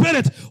Holy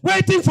Spirit,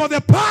 waiting for the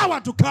power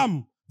to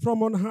come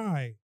from on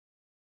high.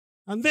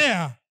 And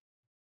there,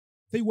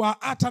 they were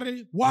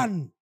utterly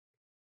one.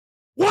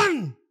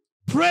 One,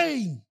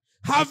 praying,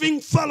 having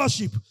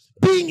fellowship,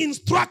 being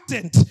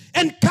instructed,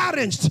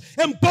 encouraged,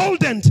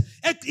 emboldened,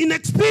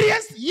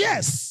 inexperienced,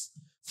 yes.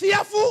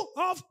 Fearful,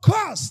 of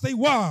course they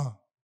were.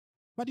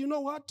 But you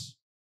know what?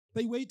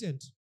 They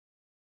waited.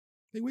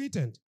 They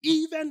waited.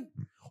 Even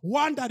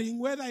wondering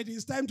whether it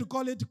is time to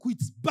call it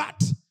quits.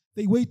 But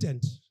they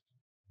waited.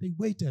 They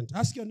waited.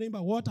 Ask your neighbor,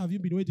 what have you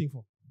been waiting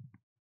for?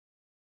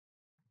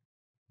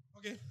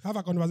 Okay, have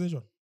a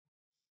conversation.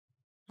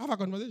 Have a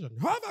conversation.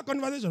 Have a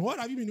conversation. What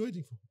have you been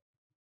waiting for?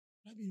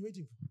 What have you been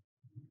waiting for?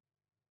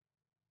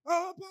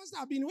 Oh, Pastor,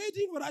 I've been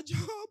waiting for a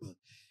job.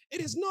 It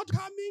is not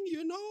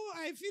coming,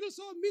 I feel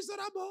so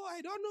miserable.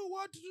 I don't know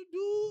what to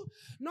do.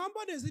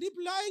 Nobody is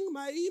replying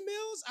my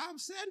emails. I've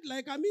sent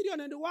like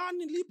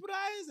 1,000,001 in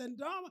replies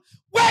and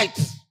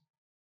wait!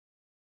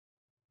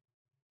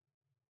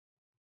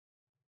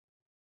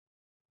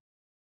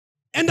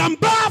 And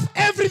above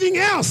everything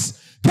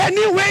else, can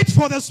you wait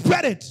for the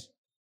Spirit?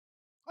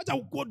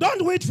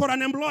 Don't wait for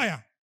an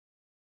employer.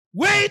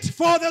 Wait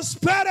for the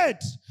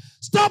Spirit.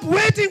 Stop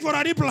waiting for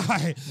a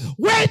reply.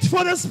 Wait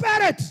for the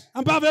Spirit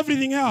above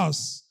everything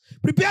else.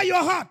 Prepare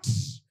your heart.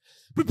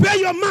 Prepare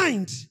your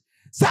mind.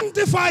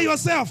 Sanctify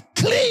yourself.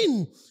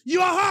 Clean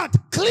your heart.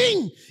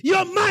 Clean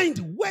your mind.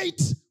 Wait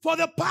for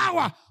the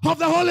power of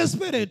the Holy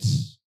Spirit.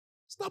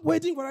 Stop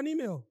waiting for an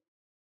email.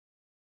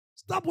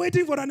 Stop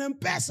waiting for an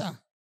M-Pesa.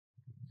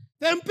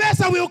 The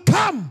M-Pesa will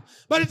come,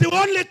 but it will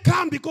only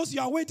come because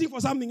you are waiting for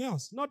something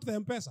else, not the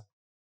M-Pesa.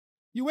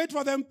 You wait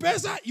for the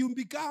M-Pesa, you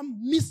become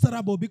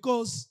miserable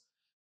because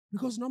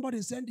nobody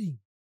is sending.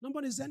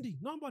 Nobody is sending.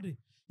 Nobody.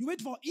 You wait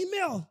for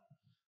email.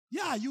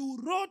 Yeah, you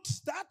wrote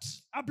that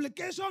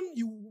application.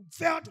 You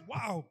felt,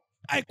 wow,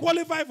 I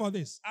qualify for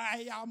this.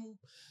 I am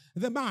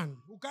the man.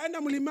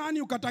 Ukaenda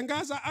mlimani,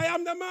 ukatangaza, I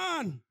am the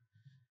man.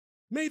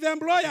 May the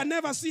employer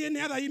never see any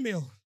other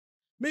email.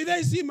 May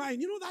they see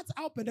mine. That's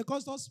how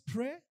Pentecostals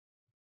pray.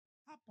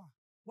 Hapa,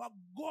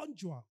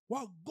 wagonjwa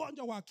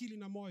wa akili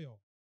na moyo.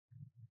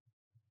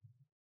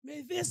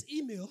 May this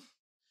email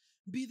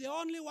be the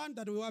only one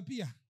that will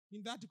appear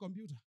in that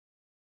computer.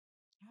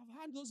 I've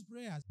heard those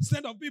prayers.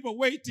 Instead of people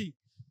waiting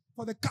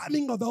for the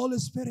coming of the Holy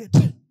Spirit,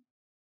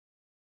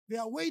 They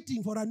are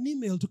waiting for an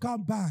email to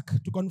come back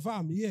to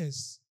confirm,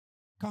 yes,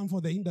 come for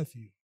the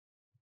interview.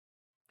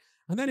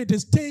 And then it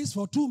stays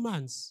for 2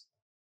 months.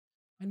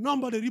 And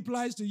nobody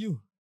replies to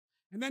you.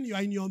 And then you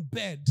are in your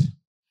bed.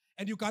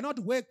 And you cannot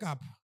wake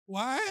up.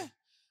 Why?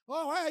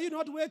 Oh, why are you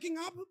not waking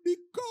up?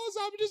 Because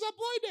I'm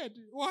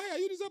disappointed. Why are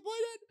you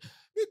disappointed?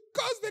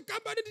 Because the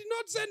company did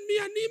not send me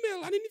an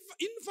email, an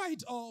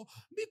invite, or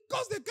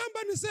because the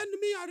company sent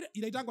me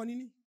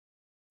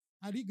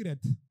a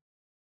regret.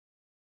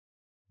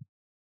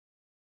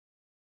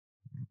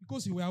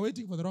 Because you were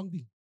waiting for the wrong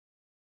thing.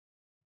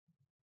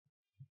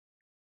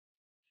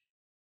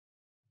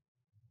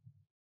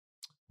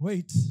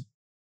 Wait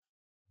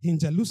in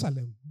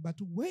Jerusalem, but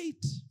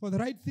wait for the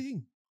right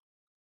thing.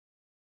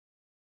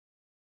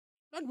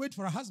 Don't wait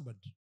for a husband.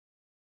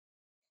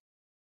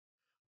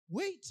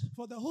 Wait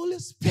for the Holy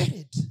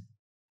Spirit.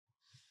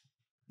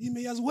 He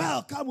may as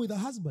well come with a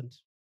husband.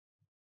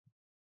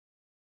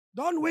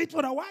 Don't wait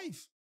for a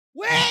wife.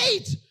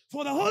 Wait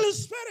for the Holy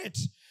Spirit.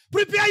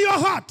 Prepare your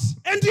heart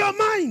and your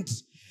mind.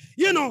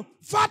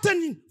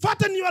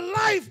 Fatten your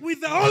life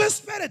with the Holy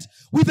Spirit,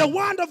 with the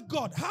Word of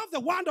God. Have the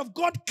Word of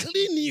God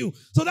clean you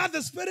so that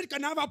the Spirit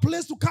can have a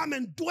place to come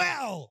and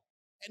dwell.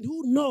 And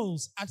who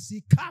knows, as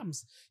He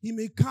comes, He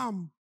may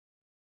come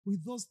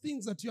with those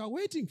things that you are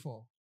waiting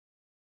for.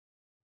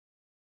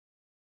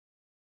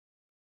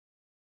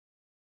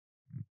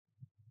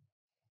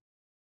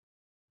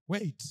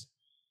 Wait.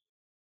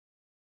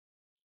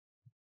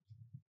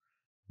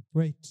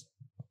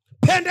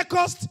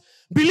 Pentecost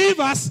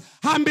believers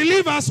and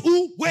believers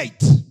who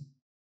wait.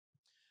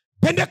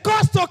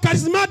 Pentecostal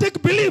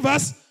charismatic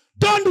believers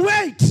don't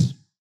wait.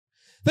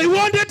 They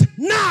want it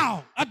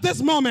now, at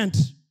this moment.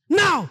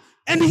 Now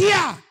and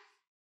here.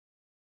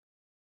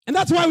 And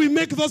that's why we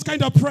make those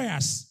kind of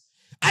prayers.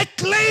 I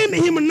claim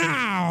Him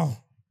now.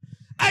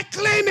 I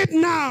claim it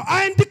now.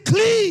 I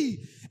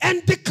decree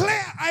and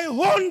declare I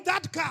own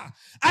that car.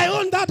 I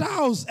own that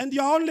house. And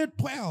you're only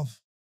 12.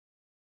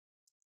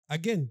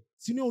 Again,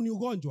 sino ni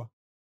ugonjwa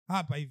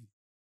hapa hivi.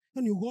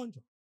 Ni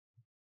ugonjwa.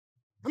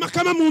 Ama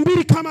kama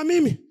mhubiri kama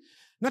mimi,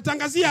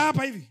 natangazia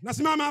hapa hivi.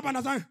 Nasimama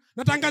hapa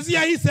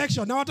natangazia hii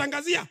section, na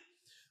watangazia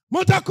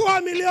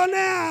mtakuwa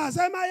milionea,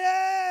 sema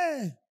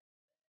ye.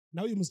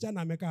 Na huyu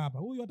msichana amekaa hapa.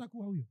 Huyu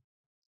atakuwa huyu.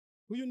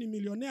 Huyu ni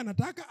milionea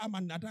nataka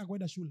ama nataka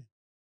kwenda shule.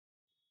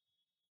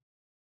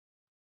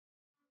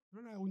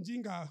 Unaona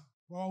unjinga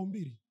wa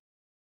wahubiri.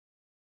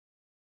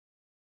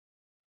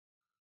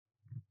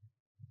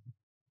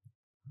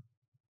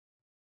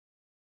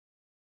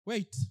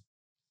 Wait.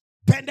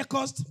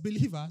 Pentecost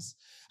believers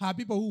are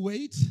people who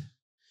wait,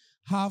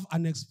 have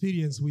an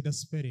experience with the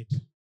Spirit.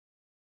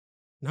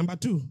 Number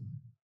 2,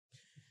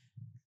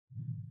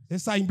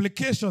 these are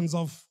implications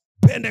of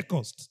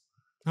Pentecost.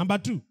 Number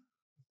 2,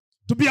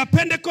 to be a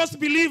Pentecost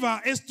believer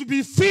is to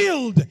be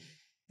filled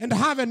and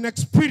have an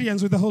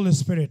experience with the Holy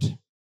Spirit.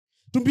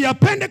 To be a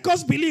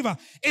Pentecost believer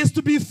is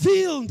to be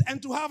filled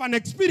and to have an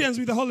experience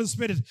with the Holy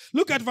Spirit.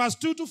 Look at verse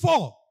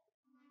 2-4.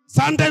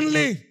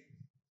 Suddenly.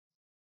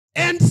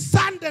 And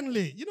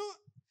suddenly,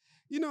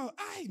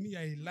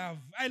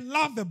 I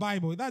love the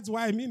Bible. That's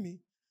why mimi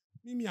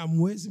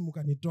hamwezi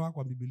mkanitoa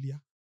kwa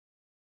Biblia.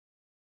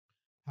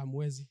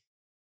 Hamwezi.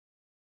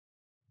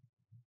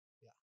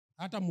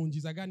 Hata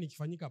muujiza gani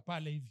ikifanyika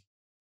pale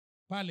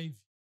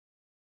hivi.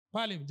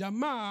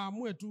 Jamaa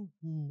amue tu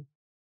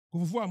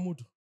kufufua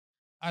mtu.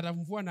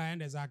 Atamfufua na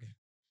aende zake.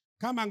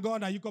 Kama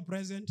God hayuko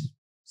present,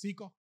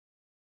 siko.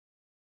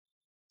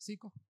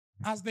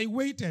 As they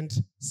waited,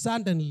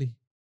 suddenly.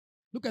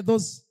 Look at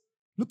those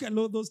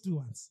 2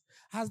 ones.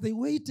 As they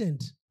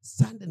waited,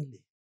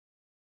 suddenly.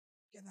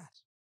 Get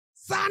that?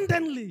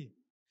 Suddenly.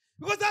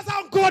 Because that's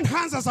how God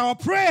answers our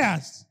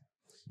prayers.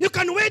 You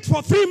can wait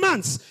for 3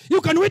 months.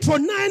 You can wait for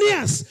 9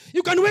 years.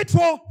 You can wait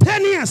for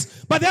 10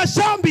 years. But there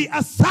shall be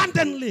a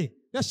suddenly.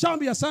 There shall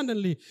be a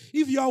suddenly.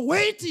 If you are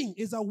waiting,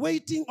 it's a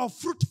waiting of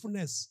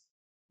fruitfulness.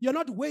 You're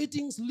not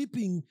waiting,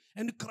 sleeping,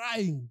 and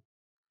crying.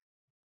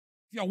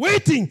 If you're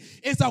waiting,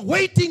 it's a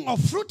waiting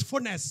of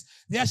fruitfulness.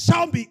 There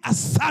shall be a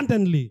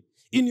suddenly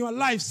in your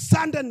life.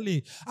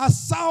 Suddenly, a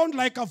sound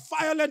like a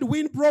violent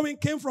wind blowing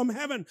came from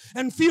heaven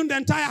and filled the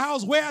entire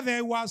house where they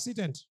were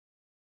seated.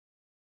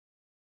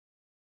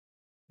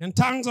 And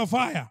tongues of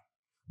fire,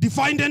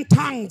 defiant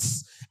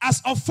tongues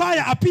as of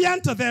fire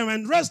appeared to them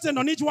and rested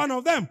on each one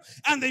of them.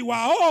 And they were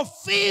all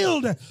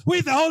filled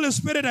with the Holy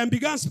Spirit and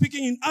began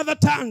speaking in other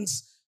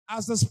tongues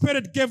as the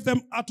Spirit gave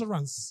them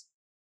utterance.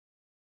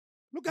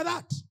 Look at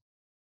that.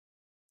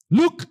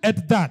 Look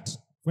at that.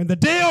 When the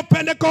day of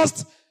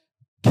Pentecost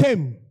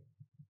came,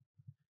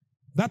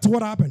 that's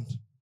what happened.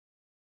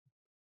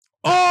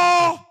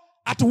 All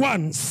at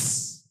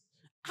once,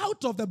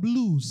 out of the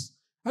blues.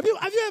 Have you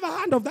ever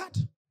heard of that?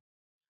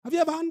 Have you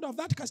ever heard of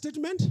that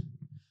statement?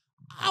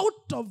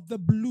 Out of the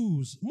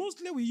blues.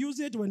 Mostly we use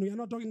it when we are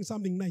not talking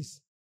something nice.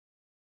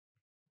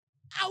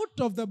 Out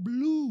of the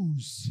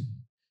blues.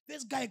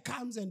 This guy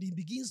comes and he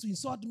begins to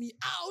insult me.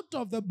 Out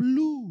of the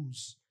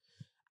blues.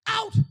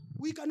 Out.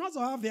 We can also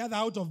have the other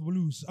out of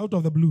blues. Out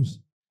of the blues.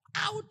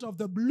 Out of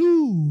the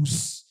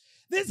blues.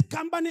 This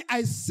company,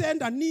 I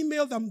sent an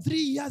email them 3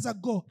 years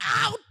ago,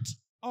 out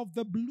of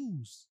the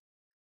blues.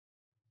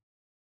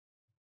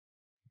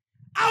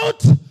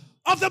 Out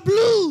of the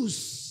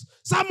blues.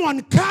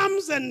 Someone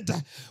comes and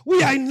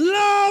we are in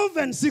love,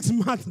 and 6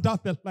 months down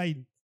the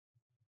line.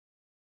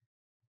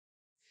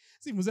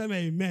 See,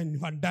 amen.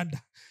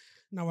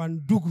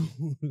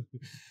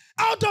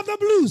 Out of the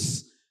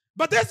blues.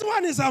 But this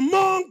one is a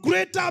more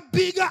greater,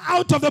 bigger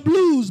out of the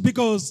blues,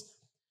 because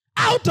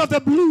out of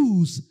the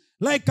blues,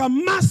 like a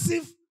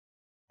massive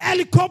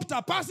helicopter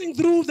passing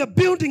through the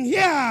building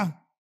here,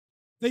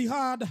 they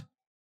heard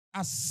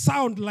a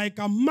sound like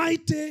a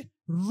mighty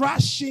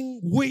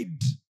rushing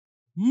wind.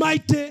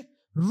 Mighty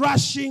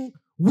rushing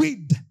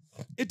wind.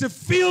 It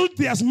filled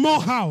their small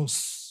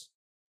house.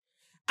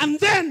 And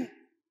then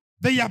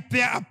there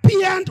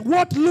appeared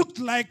what looked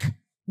like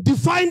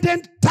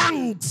defiant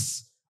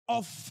tongues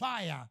of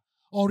fire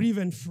or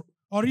even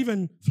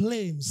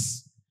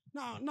flames.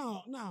 Now,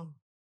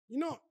 you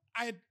know,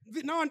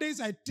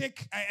 nowadays I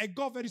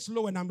go very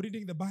slow when I'm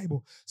reading the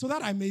Bible so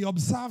that I may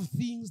observe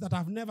things that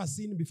I've never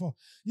seen before.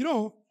 You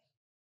know,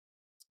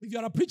 if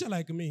you're a preacher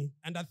like me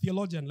and a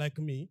theologian like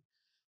me,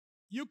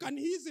 you can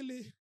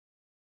easily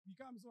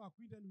become so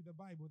acquainted with the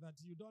Bible that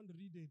you don't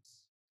read it.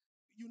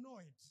 You know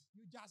it.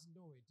 You just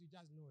know it. You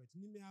just know it.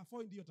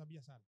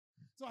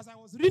 So as I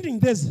was reading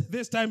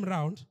this time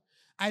round,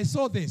 I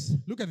saw this.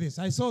 Look at this.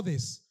 I saw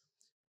this.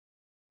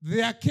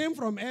 There came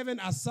from heaven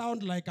a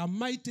sound like a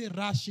mighty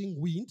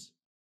rushing wind.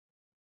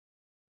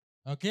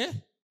 Okay?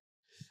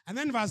 And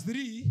then verse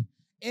 3,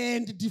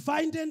 and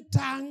defiant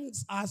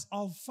tongues as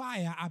of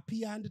fire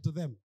appeared to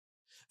them.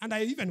 And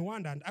I even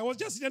wondered, I was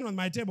just sitting on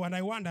my table and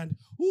I wondered,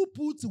 who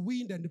puts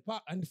wind and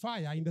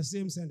fire in the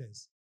same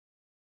sentence?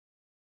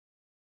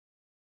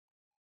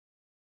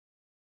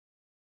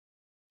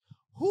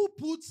 Who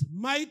puts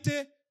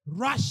mighty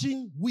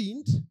rushing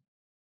wind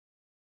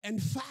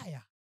and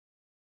fire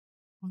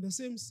on the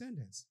same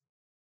sentence?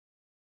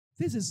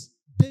 This is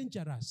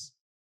dangerous.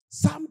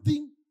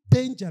 Something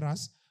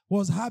dangerous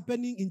was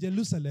happening in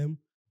Jerusalem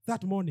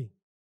that morning.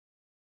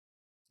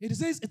 It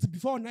says it's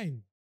before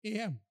 9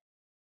 a.m.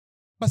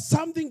 But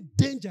something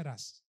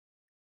dangerous.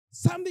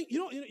 Something,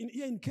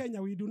 here in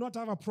Kenya, we do not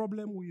have a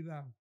problem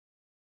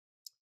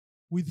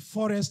with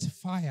forest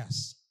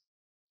fires.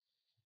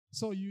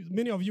 So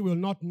many of you will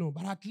not know,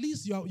 but at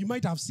least you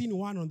might have seen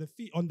one on the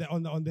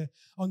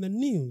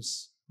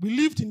news. We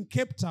lived in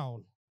Cape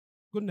Town.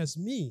 Goodness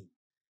me.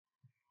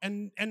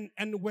 And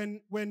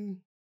when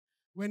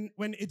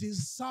it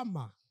is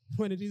summer,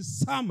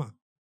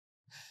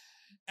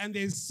 and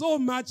there's so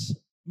much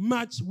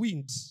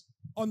wind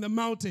on the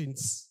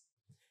mountains,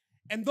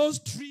 and those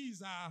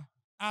trees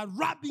are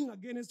rubbing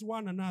against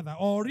one another,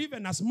 or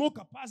even a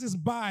smoker passes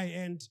by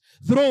and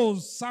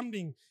throws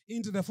something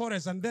into the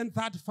forest, and then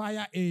that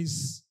fire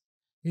is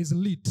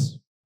lit.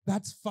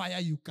 That's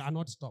fire you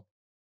cannot stop.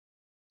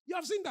 You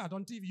have seen that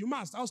on TV. You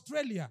must.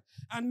 Australia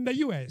and the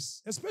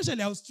US,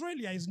 especially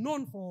Australia, is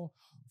known for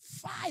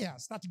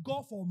fires that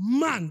go for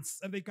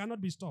months and they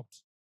cannot be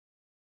stopped.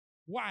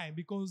 Why?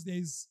 Because there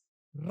is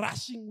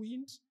rushing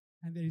wind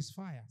and there is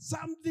fire.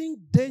 Something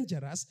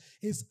dangerous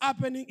is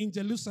happening in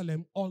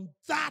Jerusalem on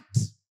that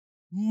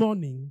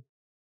morning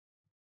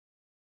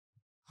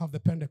of the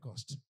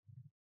Pentecost.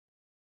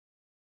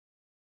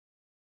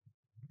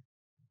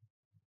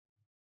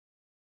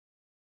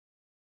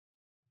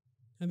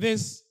 And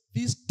these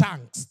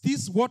tanks,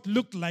 what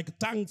looked like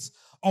tanks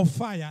of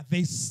fire,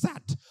 they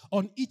sat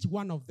on each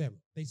one of them.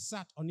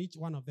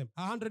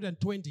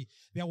 120.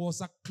 There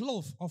was a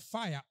cloth of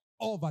fire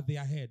over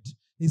their head.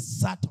 They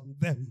sat on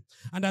them.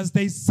 And as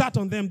they sat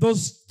on them,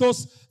 those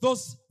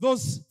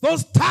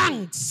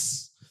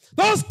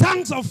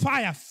tanks of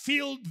fire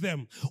filled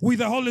them with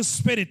the Holy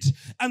Spirit,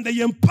 and they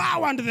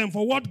empowered them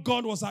for what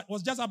God was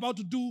just about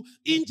to do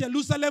in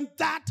Jerusalem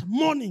that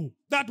morning.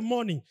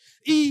 The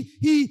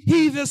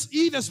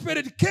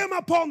Spirit came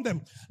upon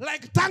them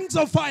like tongues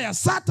of fire,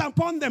 sat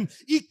upon them.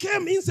 He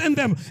came inside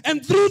them,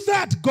 and through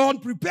that,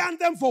 God prepared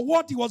them for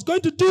what He was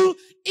going to do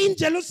in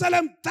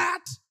Jerusalem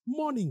that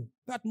morning.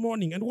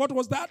 And what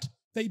was that?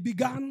 They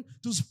began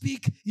to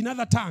speak in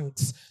other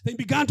tongues. They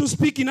began to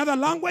speak in other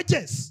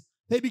languages.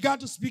 In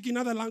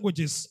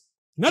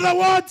other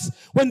words,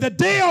 when the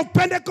day of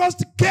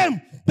Pentecost came,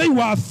 they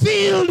were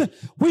filled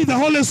with the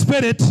Holy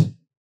Spirit.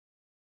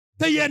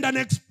 They had an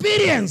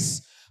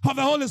experience of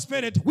the Holy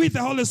Spirit with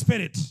the Holy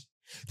Spirit.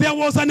 There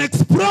was an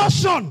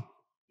explosion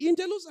in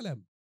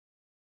Jerusalem.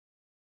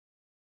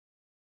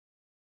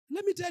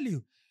 Let me tell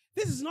you,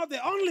 this is not the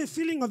only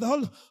feeling of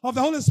the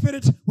Holy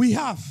Spirit we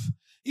have.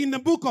 In the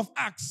book of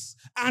Acts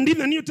and in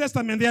the New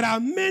Testament, there are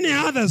many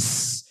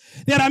others.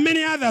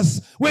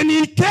 When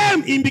He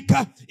came, He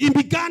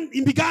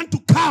began to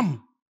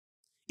come.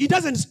 He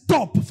doesn't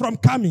stop from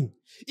coming.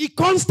 He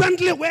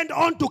constantly went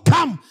on to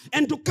come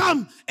and to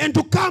come and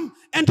to come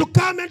and to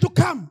come and to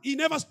come. He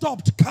never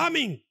stopped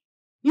coming.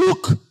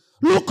 Luke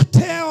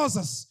tells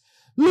us,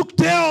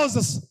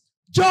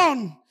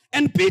 John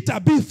and Peter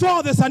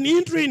before the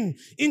Sanhedrin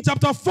in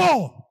chapter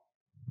 4,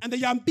 and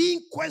they are being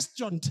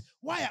questioned.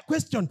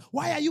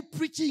 Why are you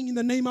preaching in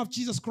the name of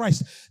Jesus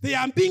Christ? They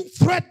are being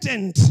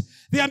threatened.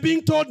 They are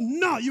being told,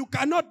 no, you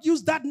cannot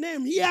use that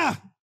name here.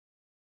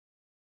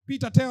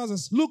 Peter tells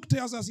us, Luke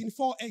tells us in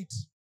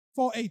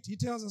 4:8, he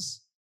tells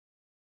us,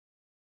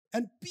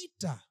 and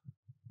Peter,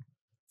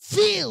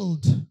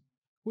 filled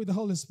with the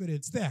Holy Spirit,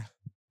 it's there.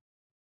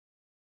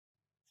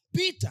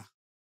 Peter,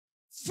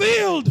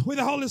 filled with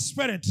the Holy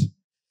Spirit,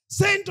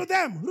 saying to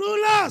them,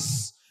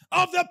 rulers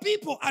of the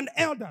people and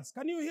elders.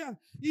 Can you hear?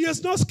 He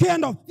is not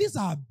scared of. These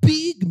are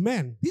big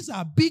men. These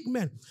are big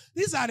men.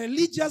 These are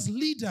religious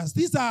leaders.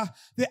 These are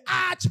the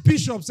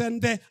archbishops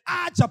and the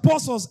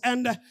archapostles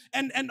and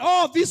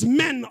all these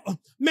men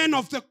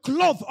of the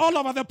cloth all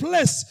over the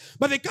place.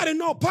 But they carry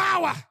no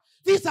power.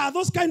 These are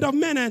those kind of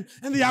men,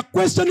 and they are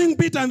questioning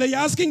Peter, and they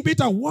are asking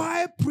Peter,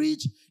 why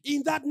preach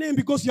in that name?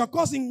 Because you're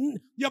causing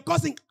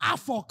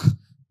havoc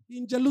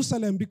in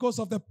Jerusalem because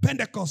of the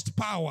Pentecost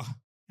power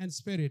and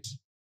spirit.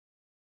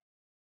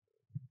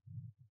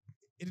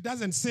 It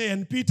doesn't say,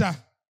 and Peter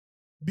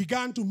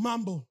began to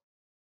mumble,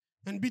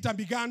 and Peter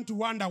began to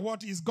wonder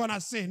what he's gonna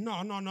say. No.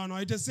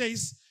 It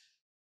says,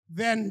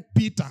 then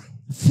Peter,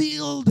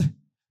 filled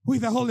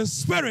with the Holy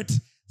Spirit,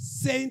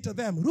 saying to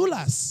them,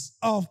 rulers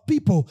of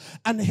people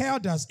and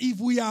elders, if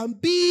we are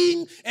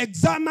being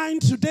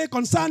examined today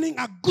concerning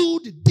a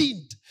good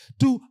deed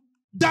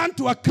done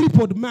to a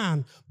crippled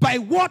man, by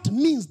what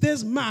means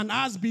this man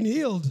has been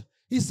healed,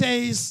 he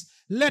says,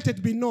 let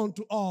it be known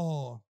to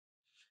all.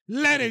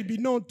 Let it be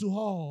known to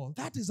all.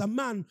 That is a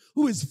man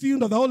who is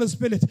filled of the Holy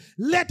Spirit.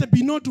 Let it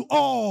be known to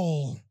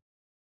all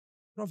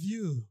of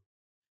you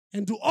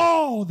and to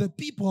all the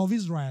people of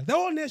Israel, the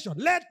whole nation.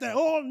 Let the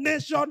whole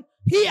nation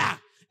hear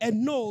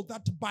and know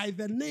that by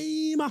the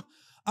name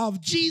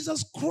of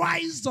Jesus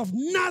Christ of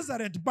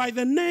Nazareth, by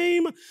the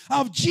name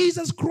of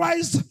Jesus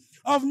Christ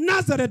of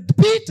Nazareth,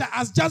 Peter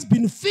has just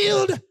been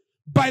filled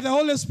by the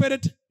Holy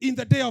Spirit in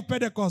the day of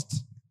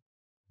Pentecost.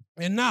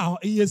 And now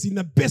he is in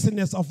the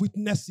business of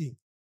witnessing.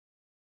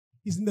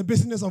 He's in the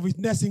business of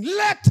witnessing.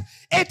 Let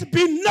it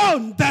be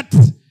known that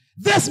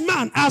this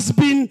man has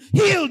been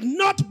healed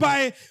not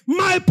by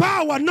my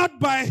power, not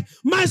by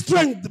my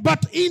strength,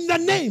 but in the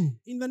name.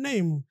 In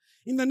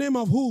the name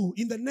of who?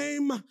 In the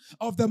name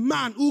of the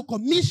man who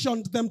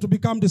commissioned them to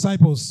become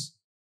disciples.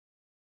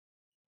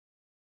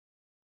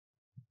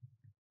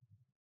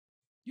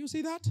 You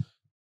see that?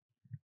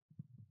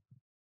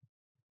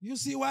 You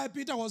see why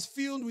Peter was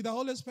filled with the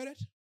Holy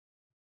Spirit?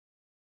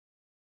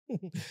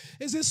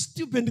 It's a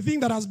stupid thing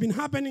that has been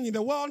happening in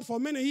the world for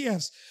many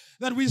years.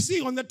 That we see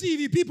on the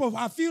TV, people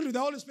are filled with the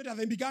Holy Spirit and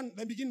they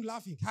begin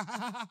laughing.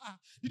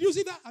 Did you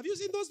see that? Have you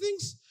seen those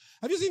things?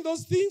 Have you seen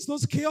those things,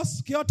 those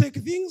chaotic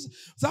things?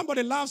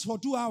 Somebody laughs for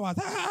 2 hours.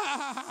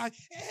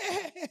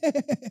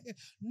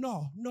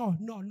 No.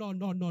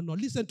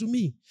 Listen to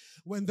me.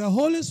 When the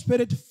Holy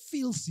Spirit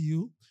fills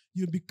you,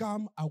 you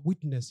become a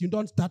witness. You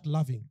don't start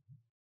laughing.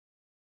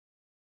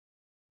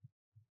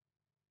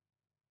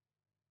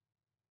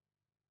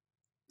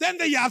 Then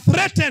they are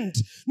threatened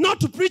not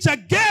to preach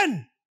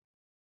again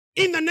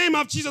in the name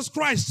of Jesus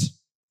Christ.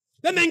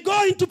 Then they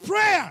go into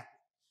prayer.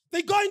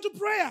 They go into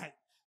prayer.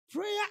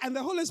 Prayer and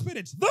the Holy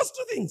Spirit. Those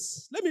two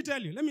things. Let me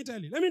tell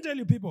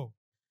you, people.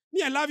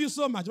 Me, I love you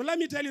so much. But let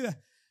me tell you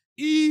that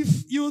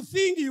if you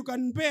think you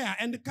can bear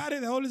and carry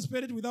the Holy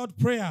Spirit without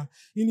prayer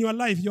in your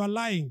life, you are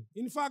lying.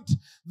 In fact,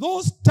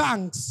 those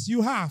tongues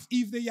you have,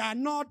 if they are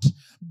not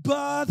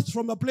birthed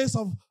from a place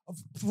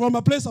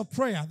of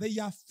prayer, they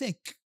are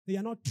fake. They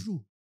are not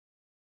true.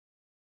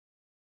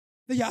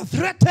 They are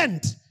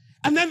threatened.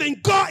 And then they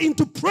go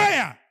into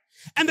prayer.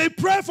 And they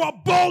pray for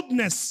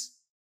boldness.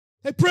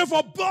 They pray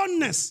for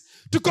boldness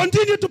to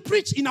continue to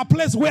preach in a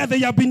place where they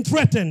have been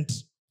threatened.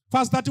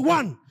 Verse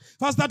 31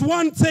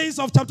 says,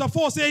 of chapter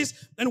 4 says,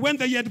 and when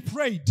they had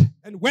prayed,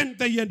 the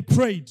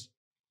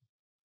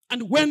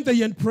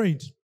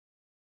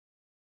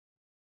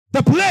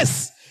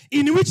place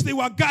in which they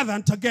were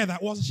gathered together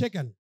was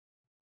shaken.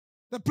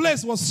 The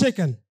place was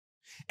shaken.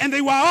 And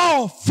they were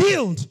all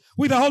filled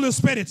with the Holy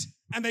Spirit.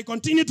 And they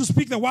continue to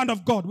speak the word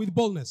of God with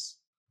boldness.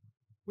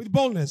 With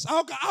boldness.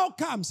 How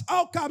comes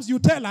you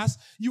tell us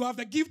you have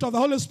the gift of the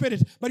Holy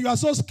Spirit, but you are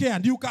so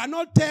scared? You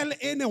cannot tell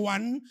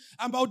anyone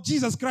about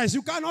Jesus Christ.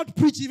 You cannot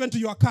preach even to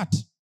your cat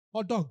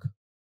or dog.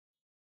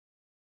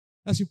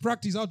 As you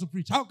practice how to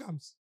preach. How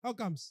comes? How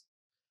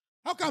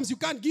comes you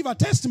can't give a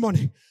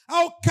testimony?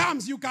 How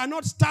comes you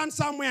cannot stand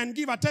somewhere and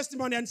give a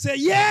testimony and say,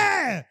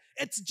 yeah,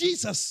 it's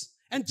Jesus.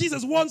 And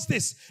Jesus wants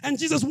this, and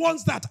Jesus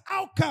wants that.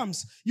 How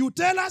comes you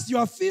tell us you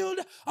are filled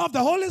of the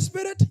Holy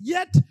Spirit,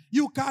 yet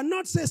you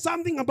cannot say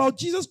something about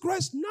Jesus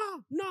Christ?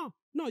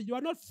 No, you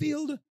are not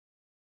filled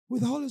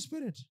with the Holy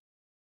Spirit.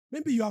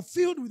 Maybe you are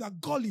filled with a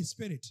godly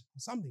spirit, or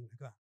something like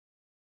that.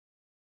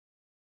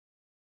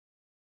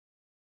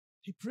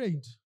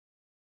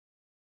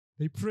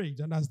 They prayed,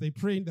 and as they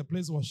prayed, the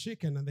place was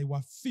shaken, and they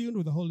were filled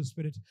with the Holy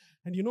Spirit.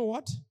 And you know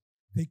what?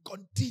 They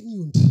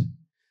continued.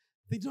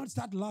 They did not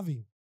start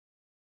loving.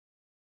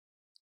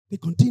 They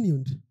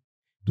continued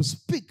to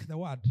speak the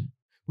word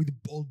with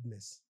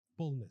boldness.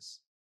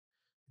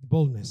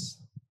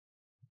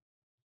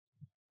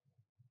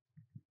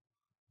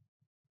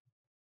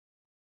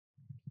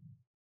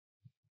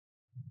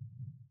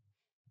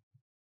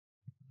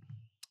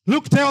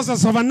 Luke tells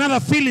us of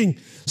another feeling.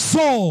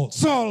 Saul,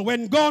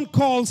 when God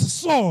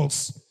calls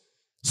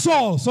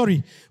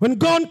when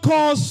God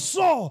calls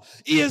Saul,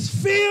 he is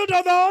filled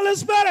of the Holy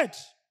Spirit.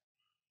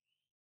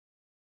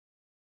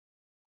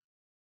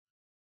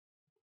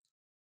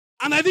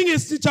 And I think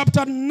it's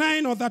chapter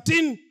 9 or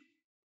 13.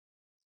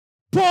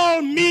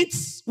 Paul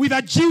meets with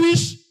a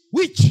Jewish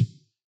witch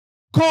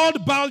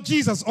called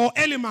Baal-Jesus or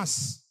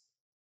Elymas.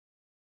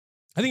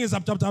 I think it's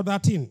chapter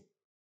 13.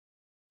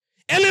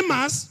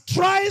 Elymas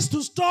tries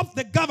to stop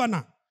the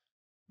governor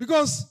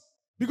because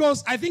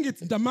I think it's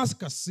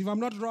Damascus, if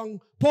I'm not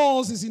wrong.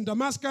 Paul's is in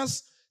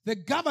Damascus. The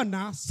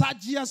governor,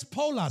 Sergius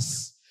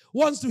Paulus,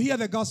 wants to hear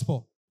the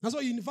gospel. That's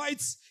why he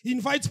invites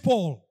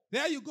Paul.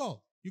 There you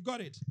go. You got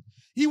it.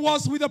 He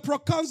was with the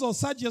proconsul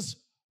Sergius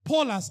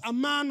Paulus, a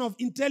man of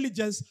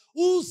intelligence,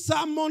 who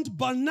summoned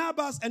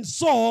Barnabas and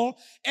Saul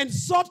and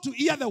sought to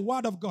hear the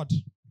word of God.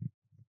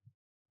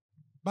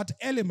 But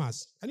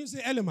Elymas, can you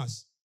say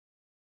Elymas?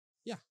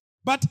 Yeah.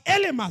 But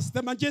Elymas,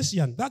 the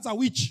magician, that's a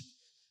witch.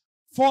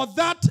 For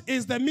that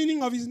is the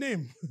meaning of his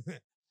name.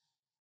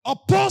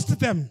 Opposed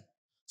them,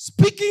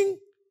 seeking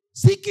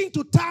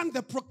to turn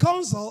the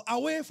proconsul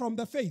away from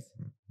the faith.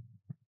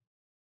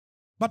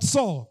 But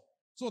Saul,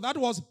 so that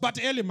was but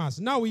Elymas.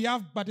 Now we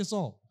have but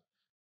Saul.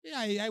 Yeah,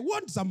 I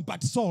want some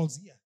but Sauls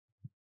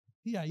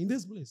here in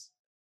this place.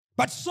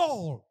 But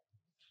Saul,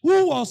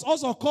 who was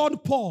also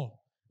called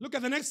Paul. Look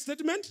at the next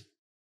statement.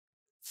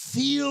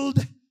 Filled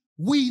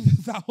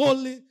with the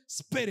Holy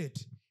Spirit.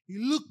 He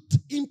looked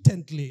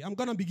intently. I'm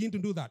going to begin to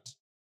do that.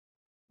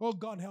 Oh,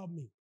 God, help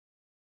me.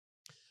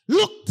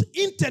 Looked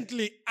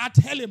intently at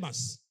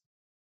Elymas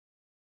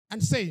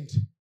and said,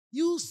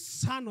 you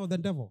son of the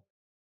devil.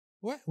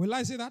 What? Will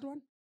I say that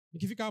one?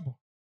 Nikifika hapo.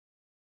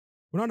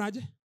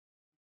 Unaonaje?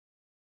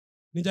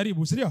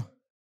 Nijaribu, sirio?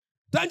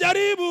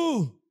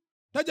 Tajaribu.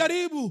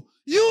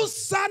 You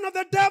son of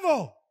the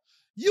devil.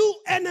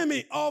 You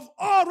enemy of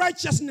all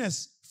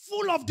righteousness,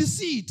 full of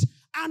deceit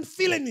and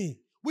villainy.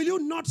 Will you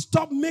not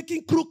stop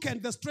making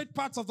crooked the straight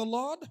paths of the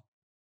Lord?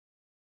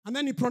 And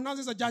then he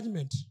pronounces a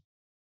judgment.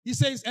 He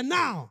says, and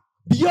now,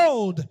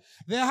 behold,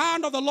 the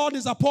hand of the Lord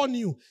is upon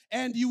you,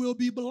 and you will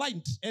be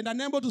blind and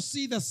unable to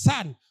see the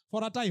sun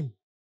for a time.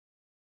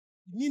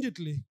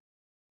 Immediately,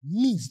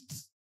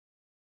 mist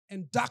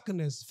and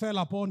darkness fell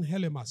upon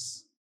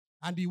Elymas,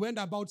 and he went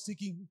about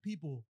seeking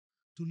people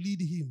to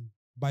lead him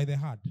by the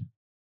hand.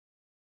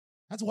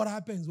 That's what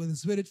happens when the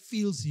Spirit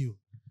fills you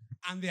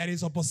and there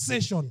is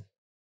opposition.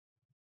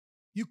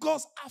 You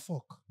cause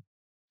havoc.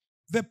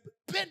 The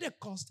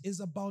Pentecost is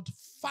about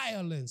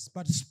violence,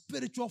 but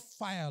spiritual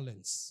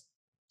violence.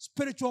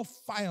 Spiritual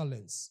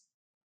violence.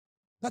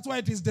 That's why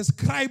it is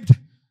described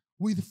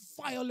with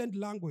violent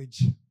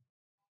language.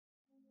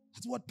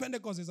 That's what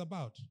Pentecost is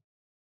about.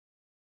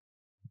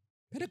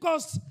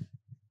 Pentecost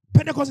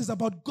is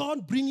about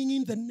God bringing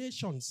in the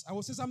nations. I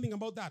will say something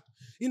about that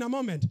in a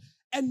moment.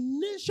 And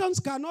nations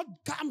cannot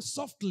come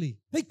softly.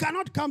 They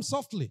cannot come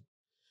softly.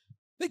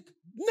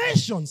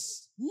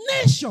 Nations,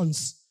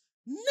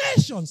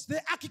 the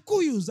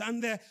Akikuyus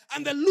and the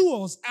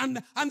Luos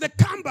and the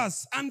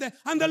Kambas and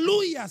the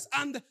Luyas,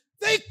 and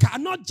they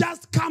cannot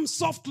just come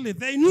softly.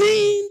 They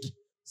need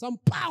some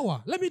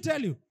power. Let me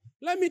tell you,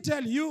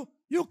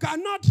 you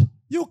cannot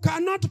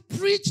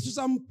preach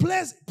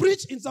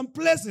in some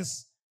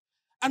places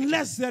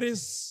unless there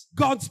is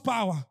God's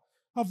power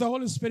of the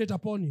Holy Spirit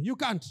upon you. You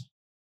can't.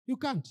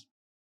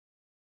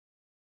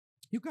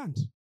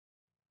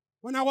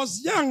 When I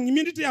was young,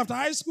 immediately after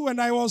high school,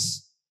 and I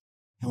was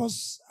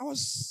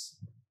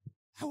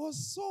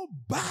so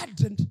bad,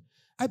 and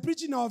I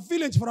preached in our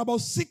village for about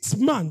 6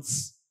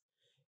 months.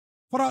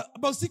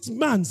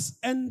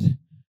 And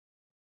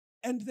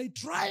they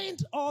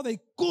tried all they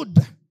could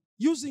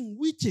using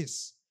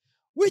witches.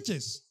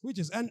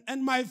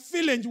 And my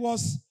village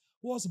was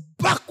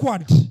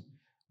backward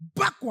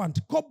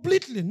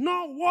completely.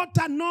 No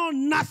water, no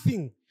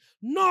nothing,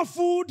 no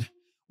food.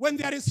 When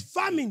there is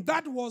famine,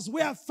 that was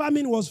where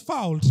famine was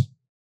found.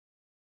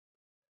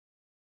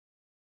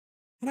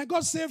 And I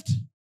got saved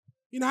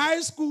in high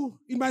school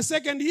in my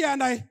second year,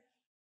 and I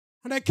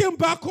came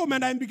back home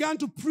and I began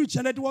to preach,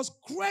 and it was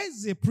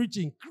crazy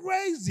preaching,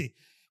 crazy.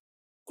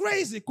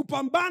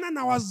 Kupambana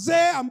na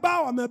wazee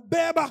ambao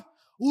wamebeba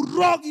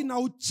urogi na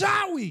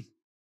uchawi.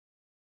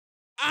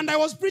 And I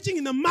was preaching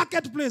in the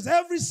marketplace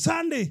every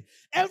Sunday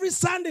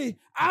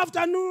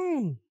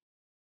afternoon.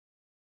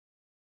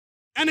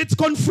 And it's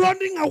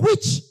confronting a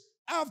witch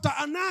after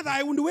another.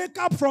 I would wake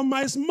up from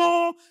my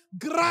small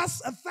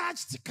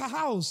grass-thatched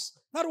house.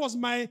 That was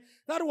my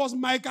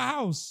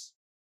house.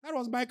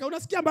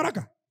 Unasikia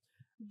baraka?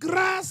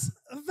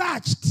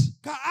 Grass-thatched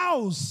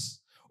house.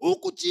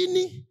 Huku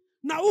chini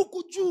na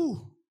huku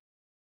juu.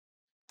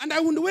 And I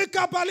would wake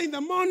up early in the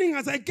morning.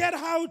 As I get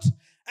out,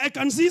 I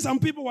can see some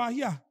people were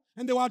here.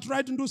 And they were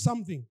trying to do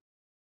something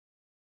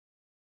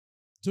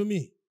to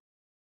me.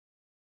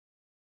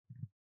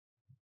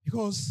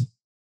 Because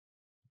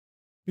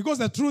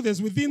the truth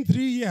is, within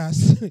 3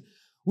 years,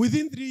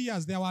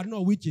 there were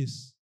no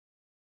witches.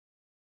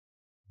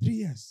 3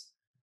 years.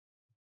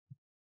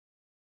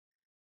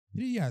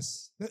 3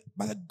 years.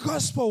 But the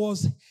gospel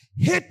was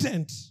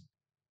hated.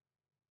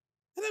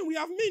 And then we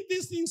have made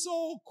this thing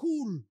so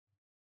cool.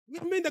 We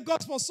have made the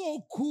gospel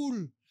so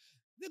cool.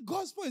 The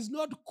gospel is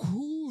not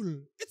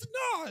cool. It's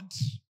not.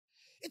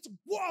 It's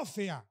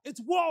warfare.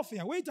 It's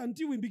warfare. Wait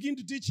until we begin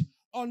to teach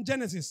on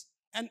Genesis.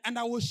 And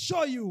I will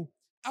show you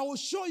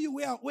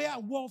where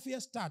warfare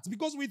starts.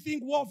 Because we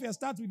think warfare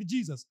starts with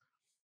Jesus.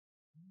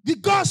 The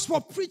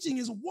gospel preaching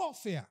is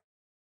warfare.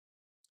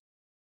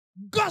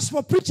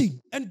 Gospel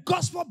preaching and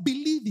gospel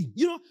believing.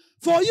 You know,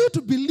 for you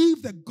to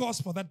believe the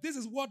gospel, that this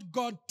is what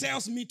God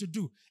tells me to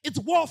do, it's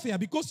warfare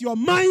because your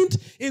mind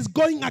is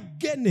going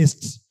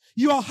against.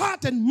 Your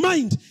heart and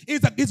mind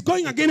is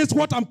going against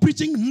what I'm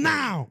preaching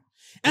now.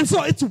 And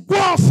so it's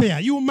warfare.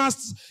 You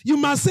must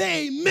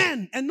say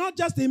amen. And not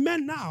just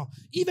amen now.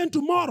 Even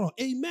tomorrow,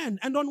 amen.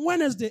 And on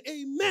Wednesday,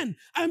 amen.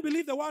 I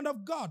believe the word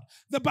of God.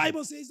 The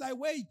Bible says I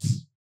wait.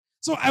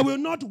 So I will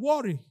not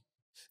worry.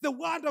 The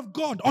word of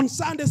God on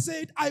Sunday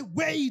said, I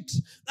wait.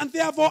 And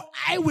therefore,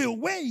 I will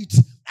wait.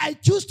 I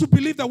choose to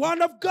believe the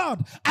word of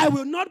God. I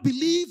will not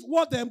believe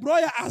what the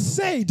employer has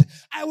said.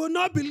 I will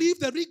not believe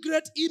the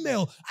regret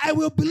email. I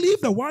will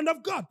believe the word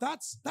of God.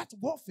 That's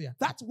warfare.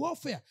 That's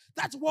warfare.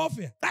 That's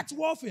warfare. That's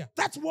warfare.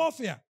 That's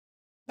warfare.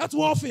 That's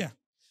warfare.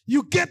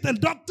 You get the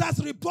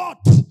doctor's report.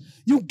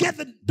 You get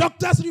the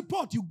doctor's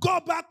report. You go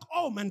back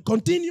home and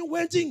continue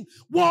waging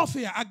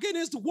warfare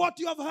against what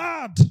you have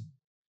heard.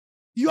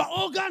 Your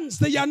organs,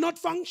 they are not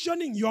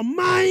functioning. Your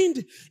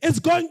mind is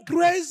going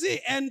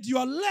crazy, and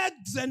your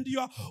legs and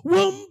your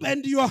womb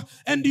and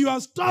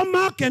your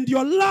stomach and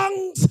your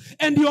lungs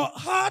and your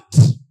heart.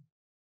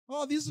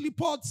 All these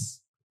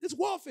reports. It's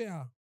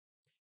warfare.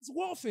 It's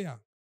warfare.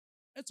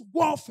 It's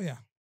warfare.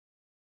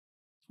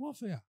 It's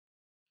warfare.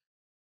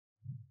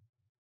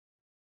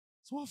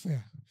 It's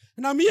warfare.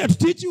 And I'm here to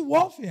teach you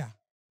warfare.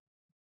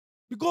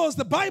 Because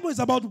the Bible is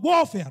about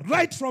warfare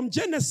right from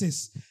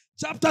Genesis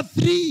chapter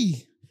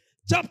 3.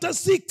 Chapter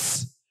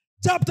 6,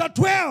 chapter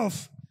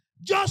 12,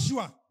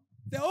 Joshua.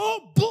 The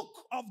whole book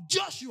of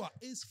Joshua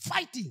is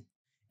fighting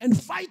and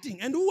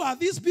fighting. And who are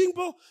these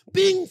people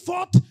being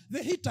fought?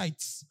 The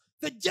Hittites,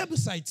 the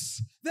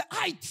Jebusites, the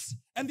Hites.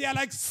 And there are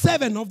like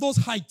 7 of those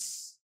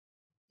Hites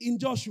in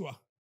Joshua,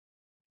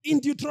 in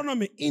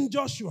Deuteronomy, in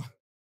Joshua.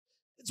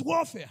 It's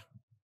warfare.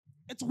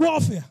 It's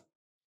warfare.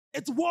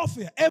 It's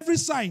warfare. Every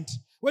sign.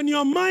 When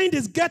your mind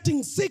is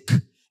getting sick,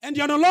 and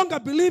you're no longer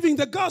believing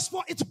the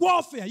gospel, it's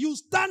warfare. You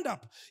stand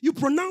up. You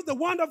pronounce the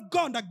word of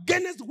God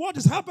against what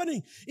is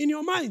happening in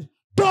your mind.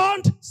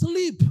 Don't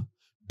sleep.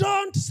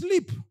 Don't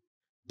sleep.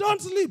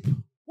 Don't sleep.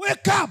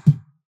 Wake up.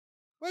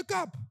 Wake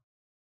up.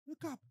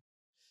 Wake up.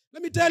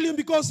 Let me tell you,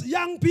 because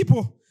young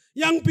people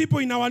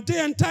in our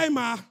day and time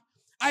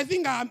I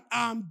think are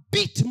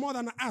beat more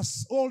than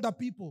us, older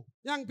people.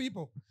 Young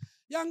people,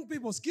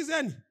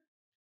 skizeni.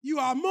 You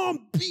are more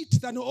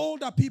beat than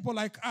older people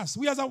like us.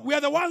 We are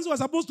the ones who are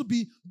supposed to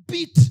be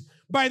beat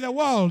by the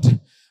world.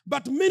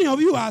 But many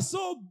of you are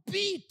so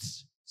beat.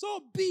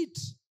 So beat.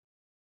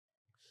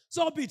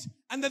 So beat.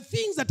 And the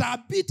things that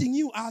are beating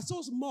you are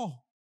so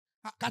small.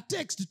 A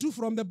text too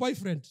from the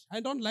boyfriend.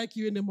 I don't like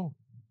you anymore.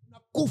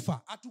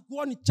 Nakufa.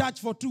 Hatukuoni church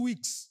for 2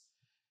 weeks.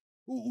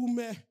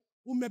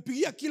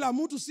 Umepigia kila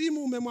mtu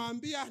simu,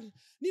 umemwambia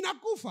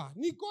ninakufa,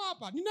 niko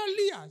hapa,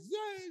 ninalia.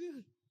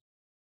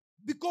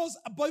 Because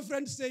a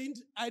boyfriend said,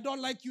 I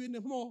don't like you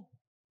anymore.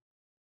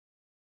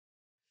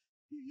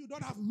 You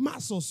don't have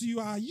muscles. You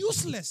are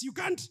useless. You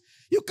can't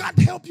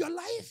help your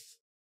life.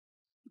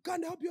 You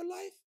can't help your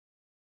life.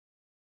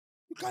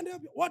 You can't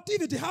help. What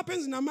if it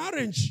happens in a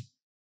marriage?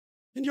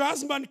 And your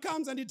husband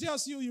comes and he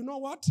tells you, you know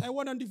what? I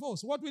want a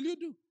divorce. What will you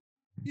do?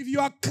 If you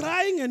are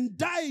crying and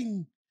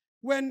dying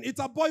when it's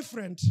a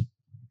boyfriend,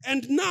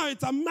 and now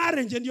it's a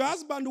marriage, and your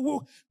husband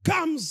who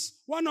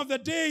comes one of the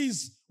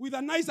days with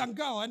a nice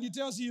girl, and he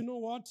tells you, you know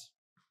what?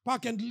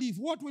 Pack and leave.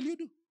 What will you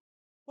do?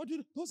 What do you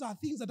do? Those are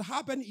things that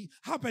happen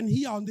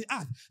here on the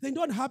earth. They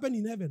don't happen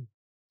in heaven.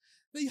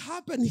 They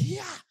happen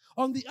here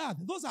on the earth.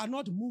 Those are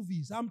not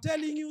movies. I'm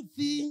telling you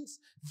things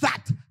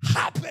that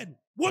happen.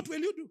 What will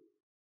you do?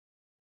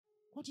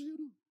 What will you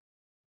do?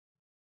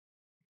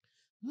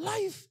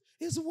 Life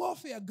is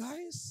warfare,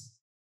 guys.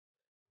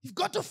 You've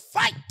got to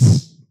fight.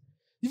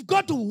 You've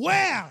got to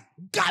wear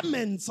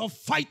garments of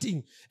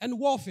fighting and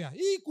warfare.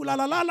 Hii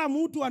kulalalala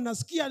mtu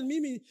anasikia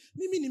mimi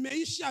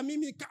nimeisha,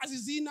 mimi kazi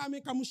zina,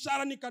 mimi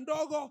kamshahara ni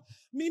kandogo,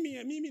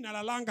 mimi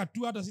nalalanga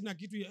tu hata sina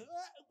kitu.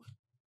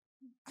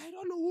 I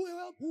don't know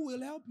who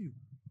will help you.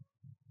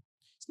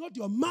 It's not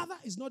your mother,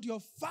 it's not your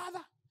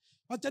father.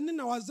 Wachana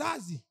na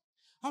wazazi.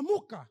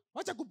 Amuka,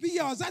 wacha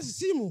kupigia wazazi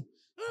simu.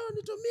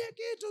 Nitumie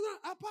kitu.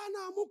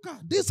 Hapana,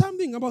 amuka. Do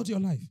something about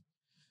your life.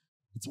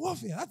 It's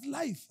warfare. That's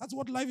life. That's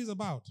what life is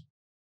about.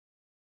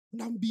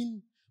 And I've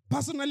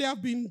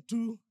been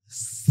to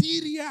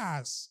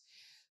serious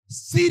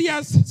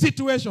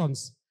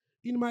situations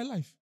in my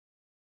life.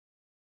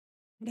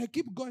 And I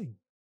keep going.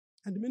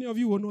 And many of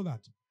you will know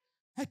that.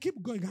 I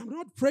keep going. I'm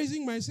not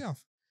praising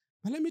myself.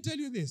 But let me tell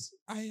you this.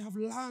 I have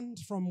learned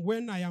from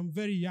when I am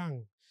very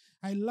young.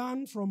 I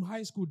learned from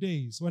high school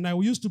days when I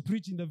used to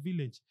preach in the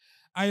village.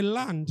 I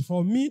learned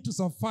for me to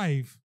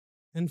survive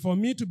and for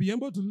me to be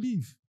able to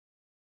live,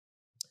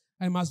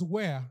 I must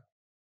wear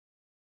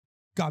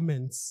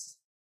garments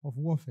of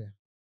warfare.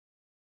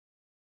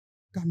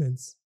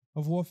 Garments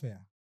of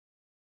warfare.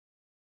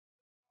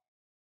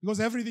 Because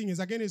everything is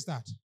against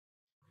that.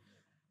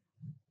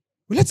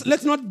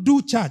 Let's not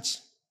do church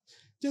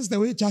just the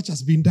way church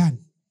has been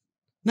done.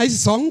 Nice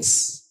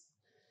songs.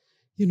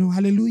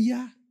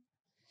 Hallelujah.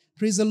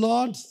 Praise the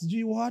Lord. Do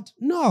you what?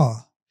 No.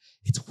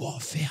 It's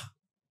warfare.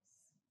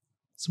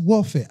 It's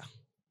warfare.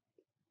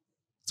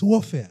 It's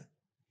warfare.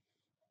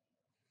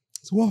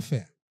 It's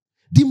warfare.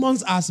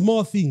 Demons are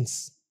small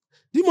things.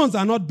 Demons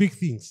are not big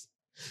things.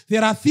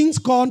 There are things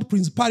called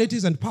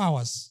principalities and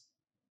powers.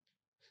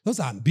 Those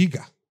are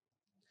bigger.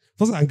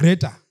 Those are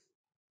greater.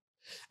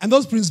 And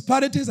those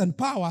principalities and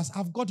powers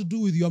have got to do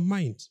with your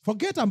mind.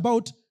 Forget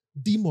about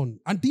demon.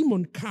 A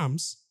demon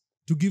comes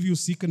to give you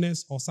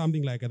sickness or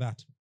something like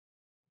that.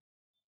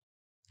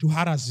 To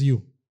harass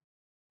you.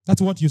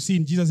 That's what you see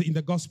in Jesus in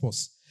the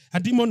Gospels. A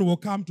demon will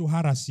come to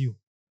harass you.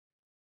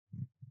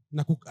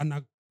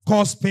 And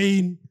cause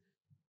pain,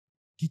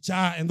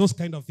 kicha, and those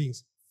kind of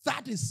things.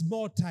 That is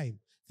small time.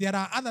 There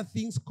are other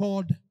things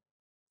called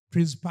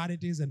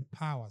principalities and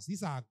powers.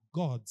 These are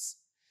gods.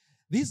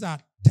 These are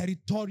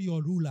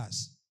territorial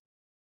rulers.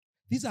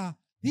 These are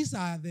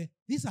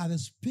the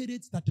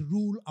spirits that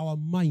rule our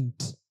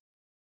mind.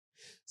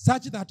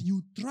 Such that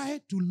you try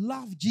to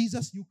love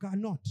Jesus, you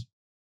cannot.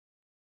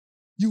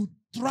 You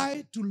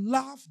try to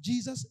love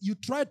Jesus, you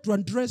try to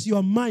address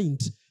your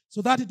mind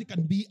so that it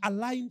can be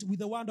aligned with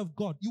the word of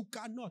God. You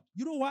cannot.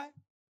 You know why?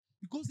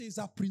 Because there is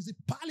a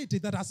principality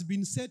that has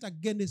been set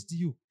against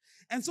you.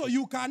 And so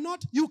you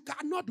cannot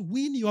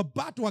win your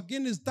battle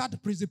against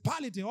that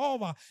principality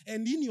over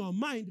and in your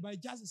mind by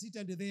just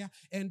sitting there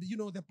and,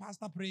 the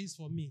pastor prays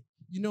for me.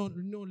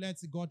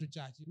 Let's go to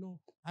church.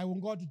 I will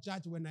go to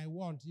church when I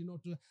want,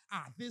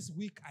 this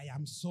week I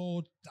am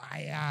so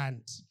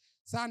tired.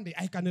 Sunday,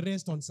 I can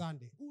rest on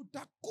Sunday.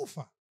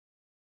 Utakufa.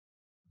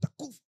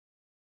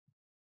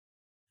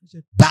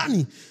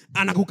 Shetani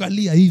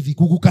anakukalia hivi,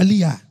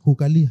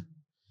 kukukalia.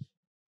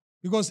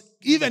 Because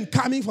even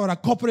coming for a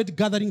corporate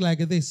gathering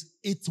like this,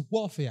 it's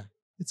warfare.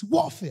 It's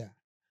warfare.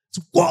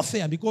 It's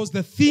warfare because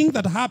the thing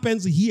that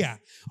happens here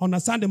on a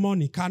Sunday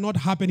morning cannot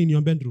happen in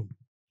your bedroom.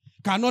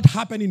 Cannot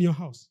happen in your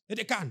house.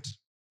 It can't.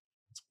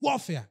 It's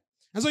warfare.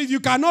 And so if you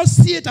cannot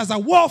see it as a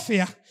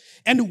warfare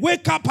and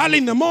wake up early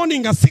in the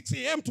morning at 6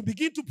 a.m. to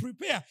begin to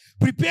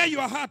prepare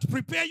your heart,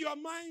 prepare your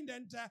mind,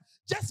 and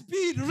just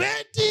be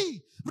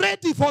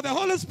ready for the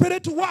Holy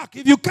Spirit to work.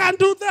 If you can't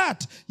do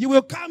that, you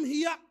will come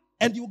here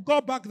and you go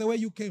back the way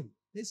you came.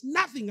 There's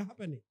nothing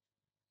happening.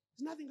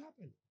 There's nothing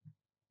happening.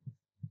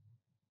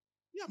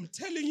 Yeah, I'm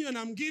telling you and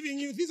I'm giving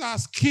you, these are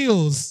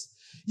skills.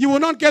 You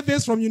will not get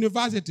this from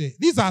university.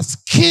 These are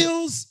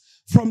skills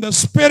from the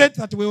Spirit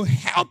that will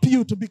help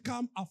you to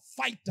become a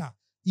fighter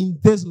in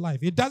this life.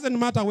 It doesn't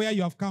matter where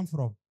you have come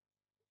from.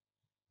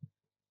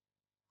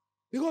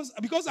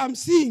 Because I'm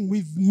seeing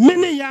with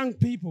many young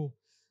people,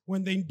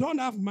 when they don't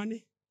have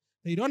money,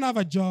 they don't have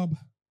a job,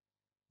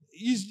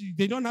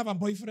 they don't have a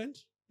boyfriend,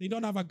 they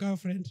don't have a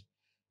girlfriend,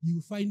 you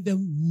find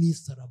them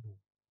miserable.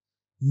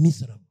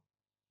 Miserable.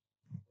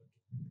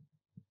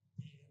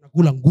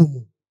 Nakula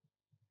ngumu.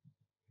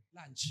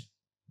 Lunch.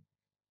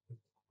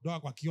 Doa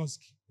kwa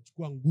kioski.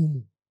 Chukua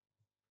ngumu.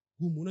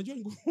 Ngumu.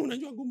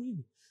 Unajua ngumu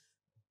nini?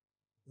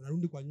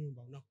 Unarudi kwa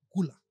nyumba.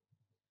 Unakula.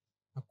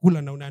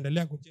 Nakula na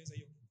unaendelea kucheza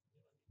hiyo.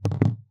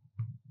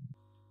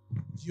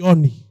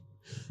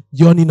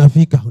 Jioni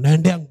inafika.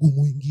 Unaendea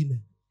ngumu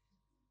ingine.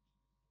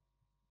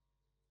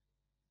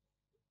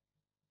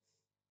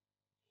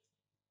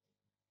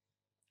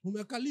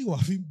 Umekaliwa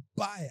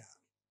vibaya.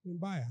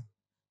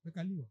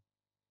 Umekaliwa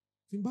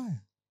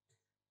vibaya.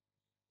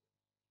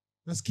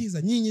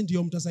 Nasikiza, nyinyi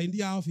ndio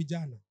mtasaidia hao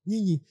vijana.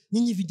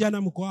 Nyinyi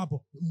vijana mko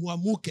hapo,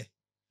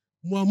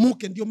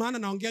 muamuke. Ndio maana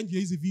naongea ndio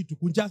hizi vitu,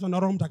 kunjazwa na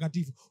Roho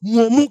Mtakatifu.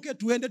 Muamuke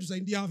tuende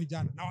tusaidie hao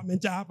vijana. Na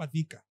wamejaa hapa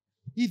Thika.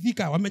 Hii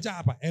Thika wamejaa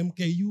hapa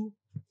MKU,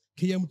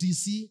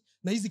 KMTC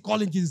na hizi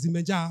colleges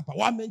zimejaa hapa.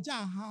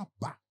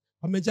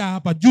 Wamejaa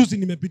hapa. Juzi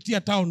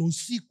nimepitia town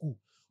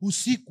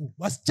usiku.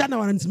 Wasichana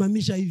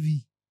wananisimamisha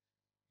hivi.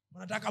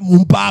 Wanataka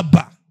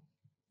mumbaba.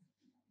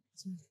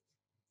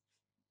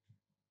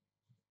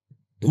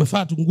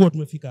 Tumefaa tunguo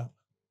tumefika hapa.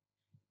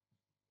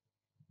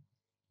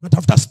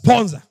 Natafuta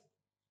sponsor.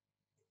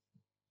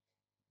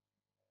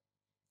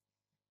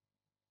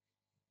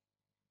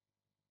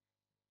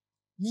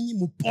 Nyinyi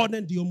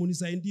mpone ndio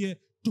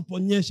munisaidie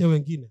tuponyeshe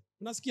wengine.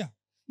 Unasikia?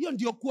 Hiyo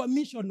ndio kuwa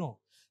missional.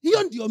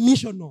 Hiyo ndio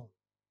missional.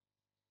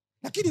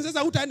 Lakini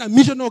sasa utaenda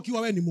missional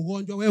ukiwa wewe ni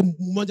mgonjwa, wewe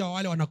mmoja wa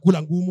wale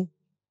wanakula ngumu.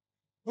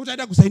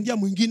 Utaenda kusaidia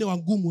mwingine wa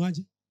ngumu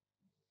aje?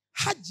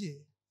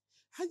 Haje.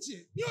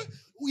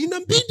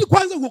 Inabidi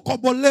kwanza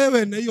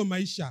ukombolewe na hiyo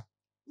maisha.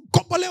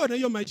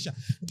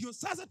 Ndio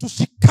sasa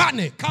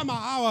tushikane kama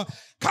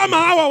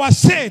hawa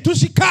wasee,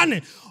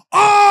 tushikane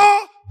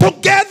all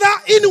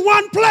together in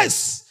one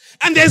place.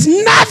 And there's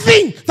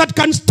nothing that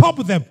can stop stop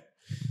them.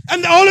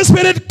 And the Holy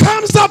Spirit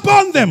comes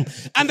upon them.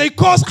 And they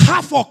cause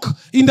havoc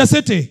in the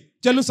city,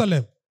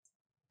 Jerusalem.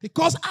 They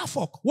cause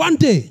havoc. One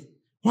day.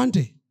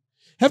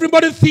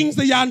 Everybody thinks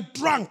they are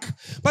drunk.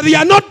 But they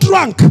are not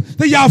drunk.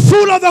 They are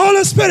full of the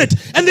Holy Spirit.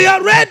 And they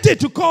are ready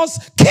to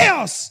cause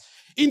chaos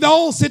in the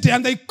whole city.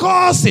 And they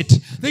cause it.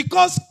 They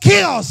cause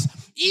chaos.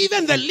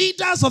 Even the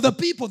leaders of the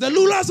people, the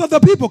rulers of the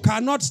people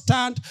cannot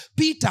stand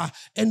Peter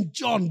and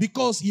John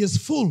because he is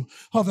full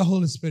of the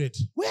Holy Spirit.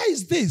 Where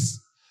is this?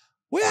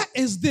 Where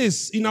is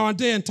this in our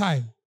day and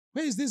time?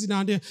 Where is this in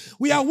our day?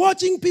 We are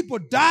watching people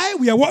die.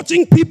 We are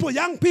watching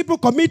young people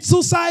commit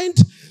suicide.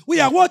 We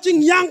are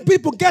watching young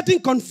people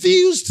getting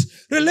confused.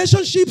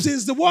 Relationships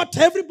is what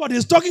everybody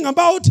is talking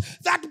about.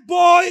 That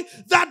boy,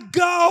 that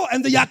girl,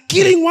 and they are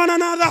killing one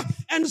another.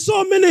 And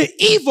so many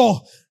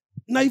evil.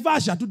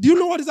 Naivasha. Do you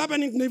know what is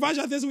happening in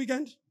Naivasha this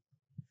weekend?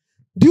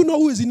 Do you know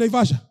who is in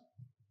Naivasha?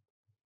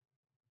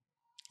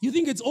 You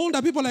think it's older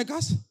people like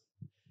us?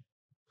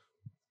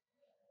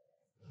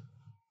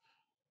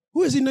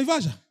 Who is in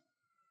Naivasha?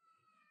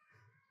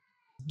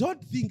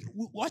 Don't think,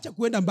 wacha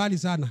kuenda mbali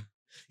sana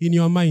in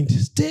your mind.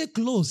 Stay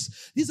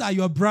close. These are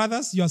your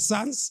brothers, your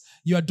sons,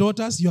 your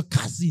daughters, your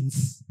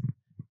cousins.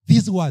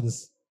 These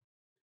ones,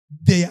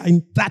 they are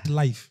in that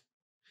life.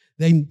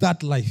 They're in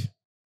that life.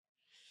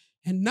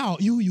 And now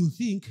you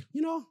think,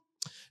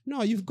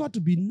 no, you've got to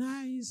be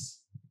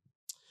nice.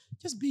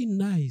 Just be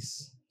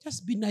nice.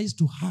 Just be nice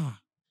to her.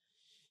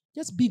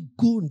 Just be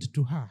good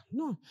to her.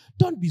 No,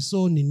 don't be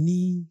so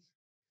nini.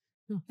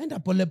 No, enda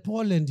pole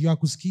pole and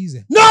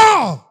yakusikize.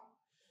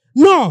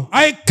 No,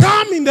 I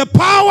come in the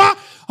power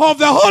of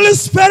the Holy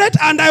Spirit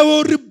and I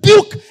will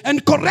rebuke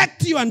and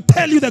correct you and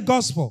tell you the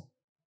gospel.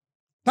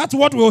 That's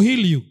what will heal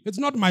you. It's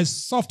not my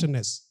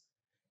softness.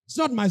 It's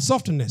not my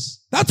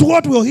softness. That's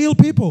what will heal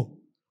people.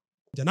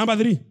 Number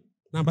three.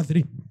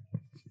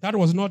 That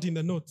was not in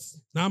the notes.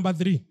 Number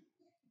three.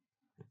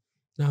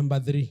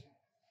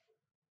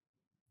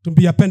 To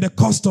be a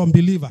Pentecostal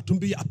believer,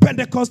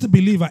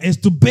 is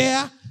to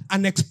bear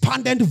an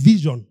expanded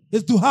vision.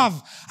 Is to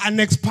have an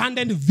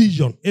expanded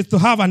vision. Is to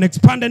have an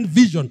expanded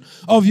vision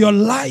of your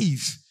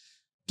life.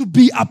 To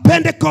be a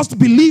Pentecost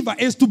believer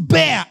is to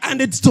bear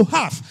and it's to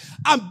have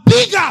a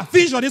bigger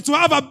vision. It's to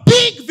have a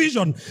big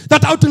vision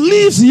that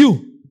outlives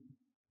you.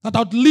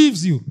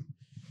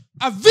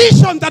 A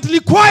vision that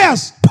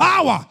requires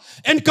power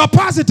and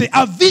capacity.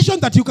 A vision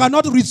that you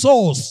cannot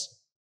resource.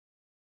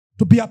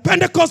 To be a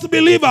Pentecost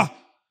believer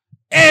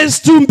is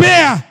to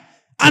bear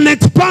an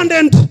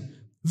expanded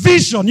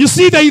vision. You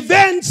see, the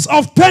events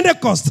of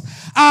Pentecost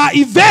are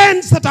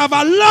events that have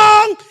a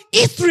long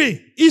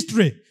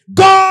history.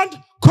 God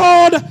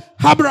called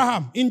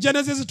Abraham in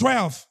Genesis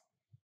 12.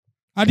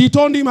 And he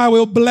told him, I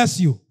will bless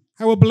you.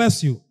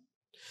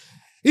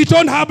 He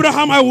told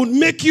Abraham, I will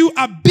make you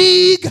a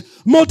big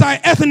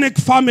multi-ethnic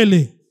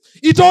family.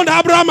 He told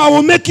Abraham, I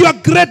will make you a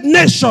great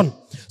nation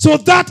so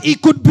that he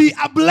could be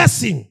a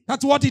blessing.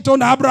 That's what he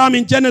told Abraham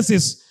in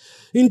Genesis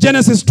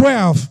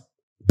 12.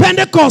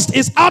 Pentecost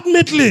is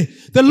ultimately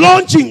the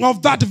launching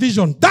of that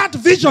vision. That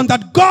vision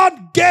that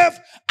God gave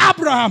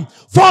Abraham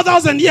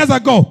 4,000 years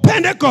ago.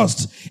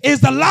 Pentecost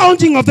is the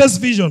launching of this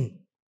vision.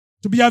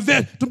 To be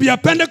a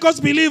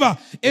Pentecost believer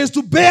is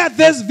to bear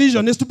this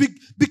vision, is to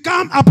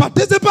become a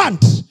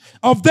participant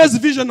of this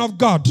vision of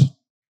God.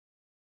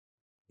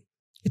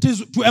 It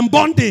is to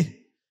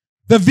embody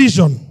the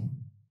vision.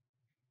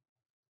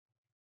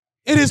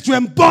 It is to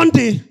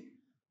embody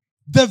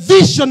the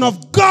vision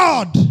of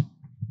God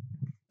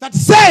that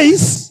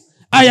says,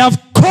 I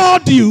have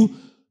called you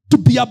to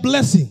be a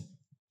blessing.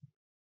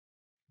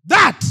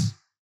 That,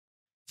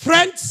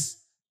 friends,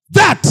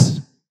 that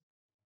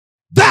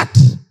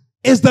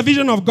is the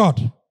vision of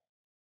God.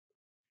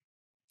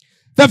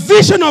 The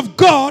vision of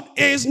God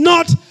is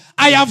not,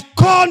 I have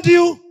called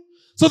you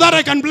so that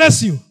I can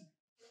bless you.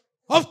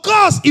 Of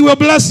course, he will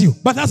bless you,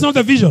 but that's not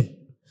the vision.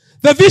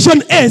 The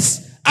vision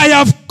is, I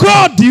have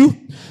called you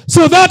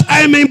so that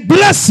I may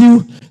bless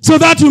you, so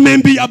that you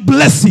may be a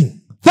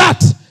blessing.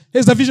 That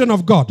is the vision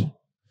of God.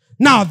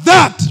 Now,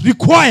 that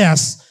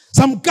requires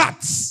some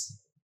guts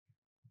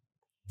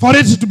for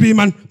it to be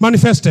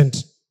manifested.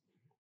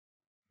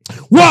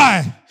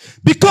 Why?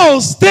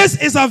 Because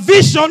this is a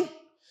vision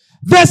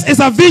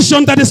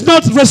that is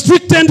not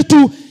restricted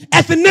to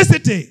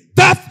ethnicity.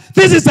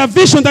 This is a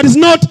vision that is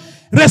not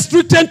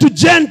restricted to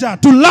gender,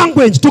 to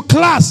language, to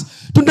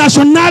class, to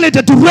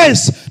nationality, to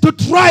race, to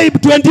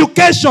tribe, to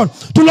education,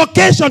 to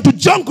location, to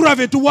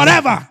geography, to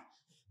whatever.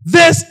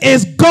 This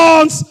is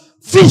God's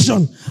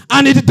vision,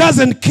 and it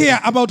doesn't care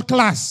about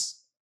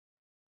class.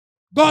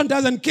 God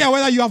doesn't care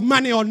whether you have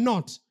money or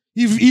not.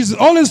 If His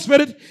Holy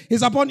Spirit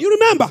is upon you.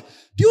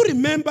 Do you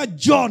remember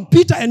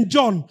Peter and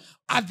John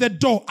at the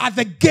door, at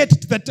the gate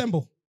to the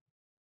temple?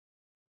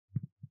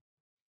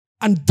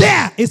 And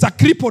there is a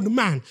crippled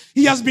man.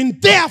 He has been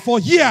there for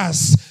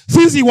years,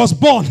 since he was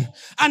born.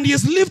 And he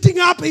is lifting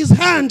up his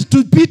hand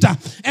to Peter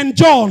and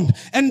John.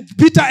 And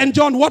Peter and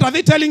John, what are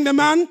they telling the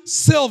man?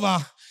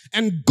 Silver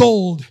and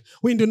gold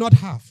we do not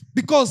have.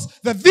 Because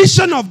the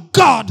vision of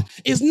God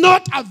is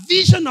not a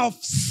vision of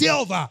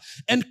silver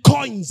and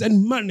coins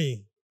and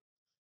money.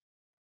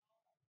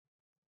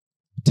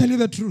 Tell you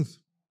the truth.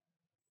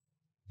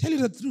 Tell you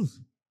the truth.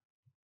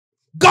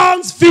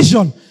 God's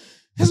vision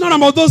is not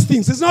about those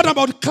things. It's not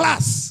about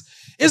class.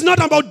 It's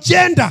not about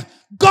gender.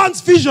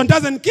 God's vision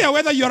doesn't care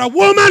whether you're a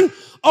woman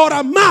or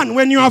a man.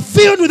 When you are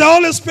filled with the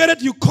Holy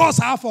Spirit, you cause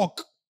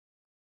havoc.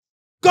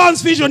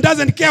 God's vision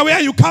doesn't care where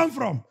you come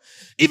from.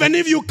 Even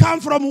if you come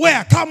from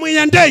where?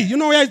 Kamuyende. You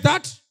know where is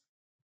that?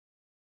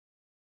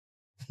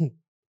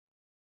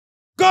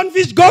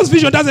 God's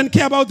vision doesn't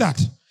care about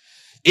that.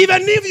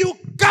 Even if you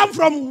come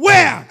from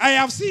where? I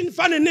have seen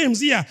funny names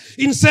here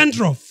in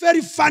Central.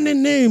 Very funny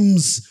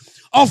names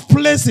of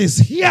places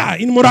here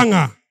in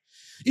Muranga.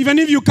 Even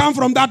if you come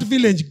from that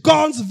village,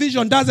 God's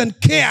vision doesn't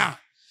care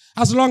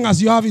as long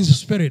as you have His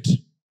Spirit.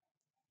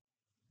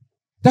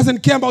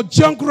 Doesn't care about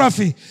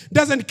geography.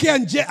 Doesn't care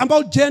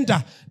about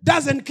gender.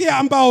 Doesn't care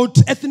about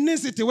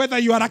ethnicity, whether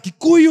you are a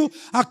Kikuyu,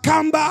 a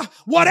Kamba,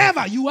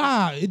 whatever you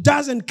are. It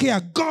doesn't care.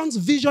 God's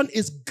vision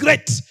is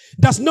great.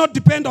 Does not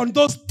depend on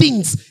those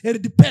things. It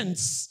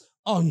depends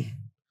on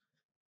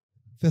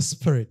the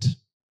Spirit.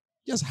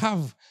 Just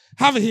have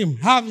Him,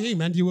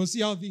 and you will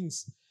see how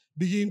things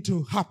begin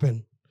to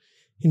happen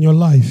in your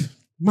life.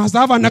 Must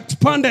have an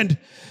expanded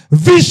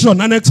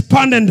vision, an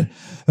expanded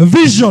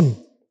vision.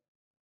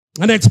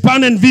 An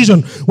expanded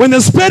vision. When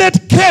the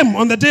Spirit came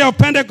on the day of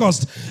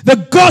Pentecost, the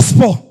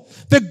gospel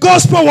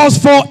was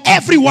for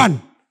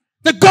everyone.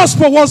 The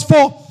gospel was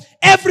for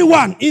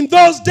everyone. In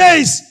those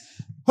days,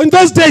 in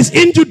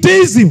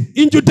Judaism,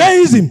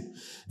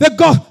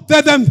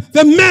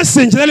 the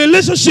message, the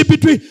relationship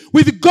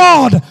with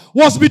God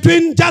was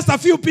between just a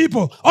few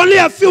people. Only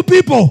a few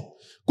people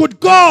could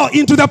go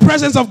into the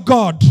presence of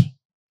God.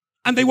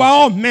 And they were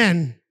all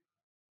men.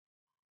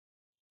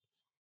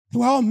 They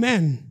were all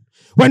men.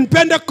 When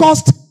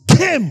Pentecost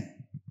came,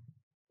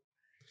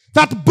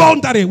 that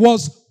boundary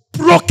was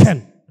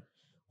broken.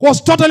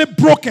 Was totally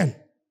broken.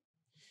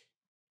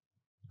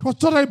 It was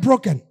totally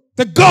broken.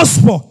 The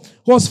gospel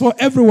was for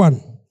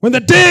everyone. When the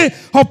day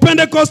of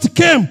Pentecost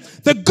came,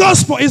 the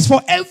gospel is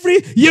for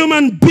every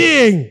human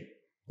being.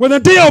 When the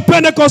day of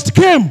Pentecost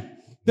came,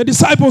 the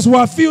disciples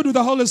were filled with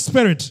the Holy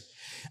Spirit.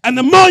 And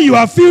the more you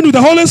are filled with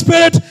the Holy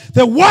Spirit,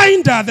 the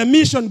wider the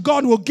mission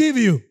God will give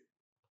you.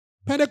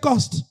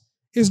 Pentecost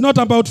is not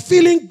about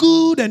feeling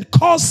good and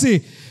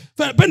cozy.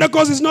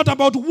 Pentecost is not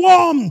about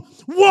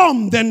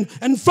warmth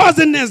and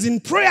fuzziness in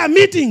prayer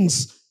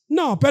meetings.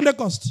 No,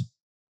 Pentecost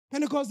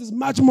is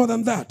much more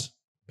than that.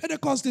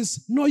 Pentecost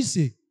is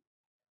noisy,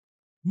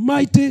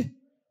 mighty,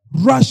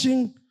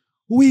 rushing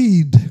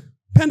wind.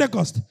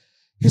 Pentecost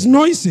is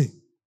noisy.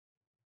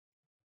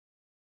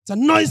 It's a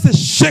noisy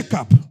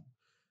shake-up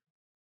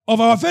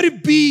of our very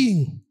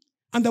being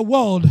and the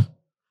world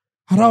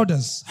around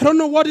us. I don't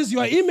know what is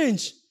your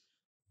image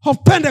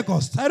of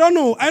Pentecost. I don't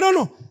know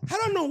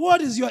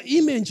what is your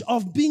image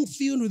of being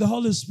filled with the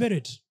Holy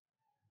Spirit.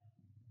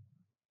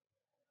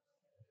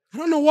 I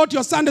don't know what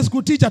your Sunday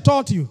school teacher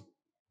taught you.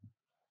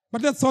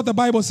 But that's what the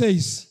Bible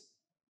says.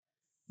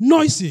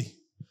 Noisy.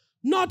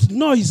 Not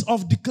noise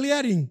of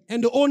declaring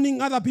and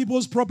owning other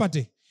people's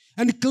property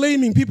and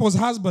claiming people's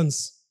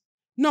husbands.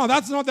 No,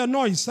 that's not the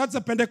noise. That's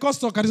a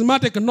Pentecostal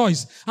charismatic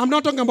noise. I'm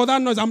not talking about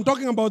that noise. I'm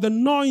talking about the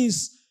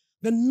noise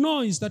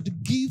that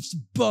gives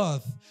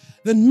birth,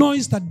 the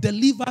noise that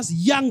delivers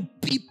young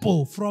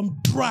people from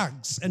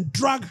drugs and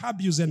drug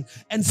abuse and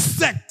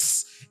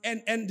sex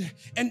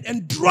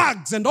and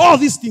drugs and all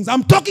these things.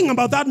 I'm talking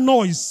about that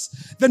noise,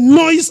 the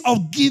noise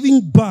of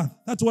giving birth.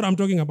 That's what I'm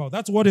talking about.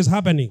 That's what is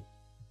happening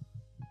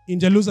in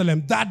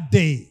Jerusalem that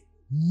day.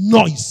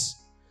 Noise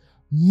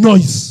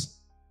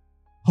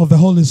of the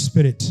Holy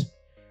Spirit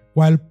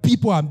while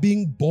people are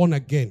being born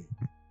again.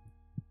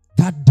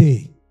 That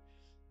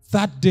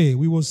day,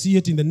 we will see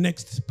it in the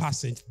next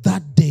passage.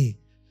 That day,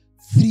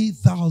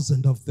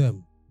 3,000 of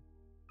them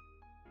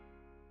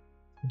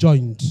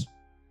joined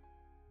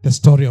the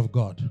story of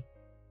God.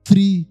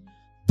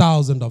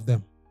 3,000 of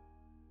them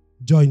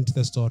joined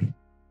the story.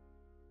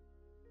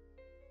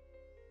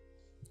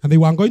 And they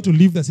were going to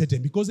leave the city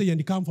because they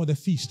had come for the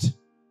feast.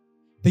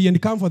 They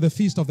had come for the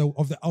feast of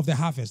the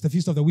harvest, the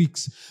feast of the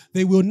weeks.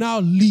 They will now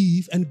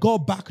leave and go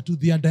back to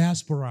their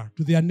diaspora,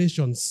 to their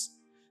nations.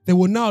 They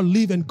will now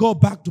leave and go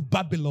back to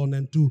Babylon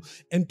and to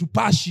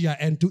Persia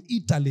and to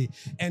Italy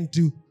and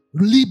to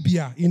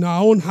Libya in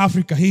our own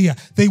Africa here.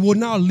 They will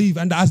now leave,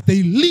 and as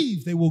they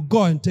leave, they will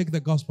go and take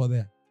the gospel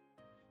there.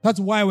 That's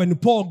why when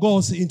Paul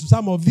goes into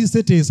some of these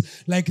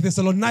cities like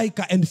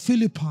Thessalonica and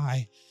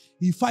Philippi,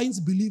 he finds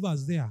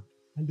believers there.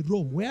 And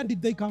Rome, where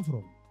did they come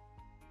from?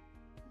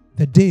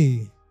 The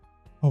day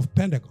of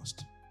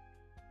Pentecost.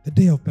 The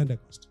day of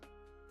Pentecost.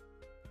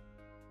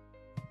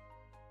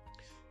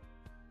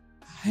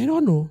 I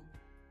don't know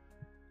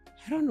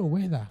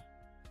whether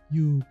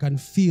you can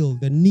feel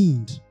the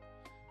need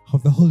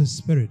of the Holy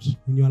Spirit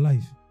in your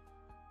life.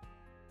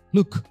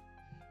 Look,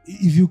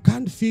 if you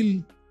can't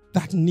feel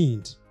that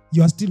need,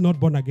 you are still not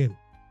born again.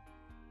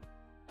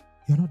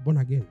 You're not born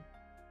again.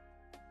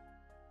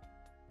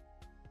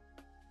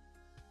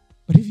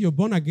 you're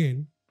born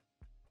again,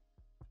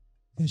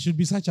 there should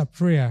be such a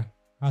prayer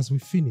as we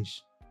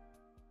finish.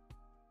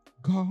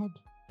 God,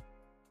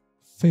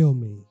 fill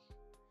me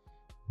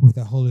with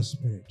the Holy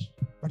Spirit.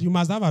 But you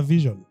must have a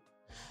vision.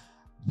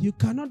 You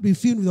cannot be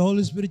filled with the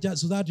Holy Spirit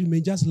just so that you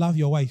may just love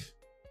your wife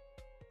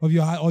or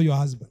your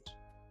husband.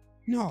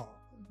 No,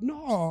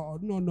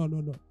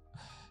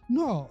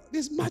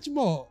 there's much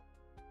more.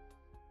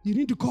 You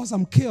need to cause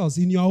some chaos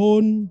in your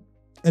own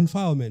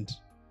environment.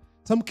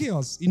 Some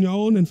chaos in your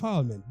own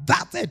environment.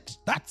 That's it.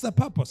 That's the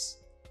purpose.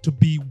 To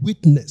be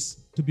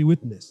witness. To be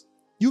witness.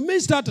 You may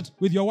start it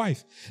with your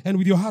wife and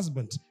with your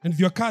husband and with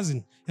your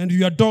cousin and with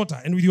your daughter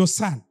and with your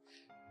son.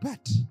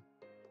 But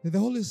the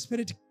Holy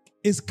Spirit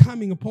is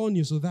coming upon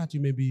you so that you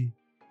may be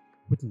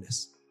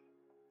witness.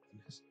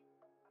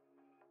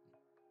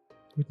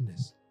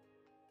 Witness.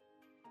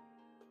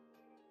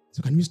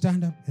 So can we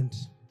stand up and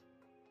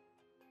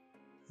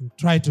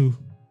try to...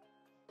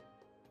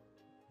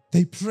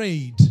 They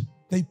prayed.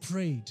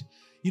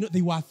 You know,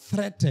 they were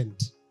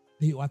threatened.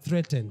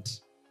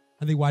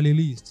 And they were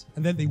released.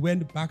 And then they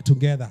went back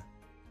together.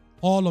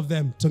 All of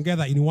them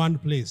together in one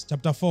place.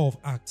 Chapter 4 of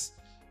Acts.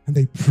 And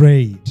they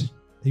prayed.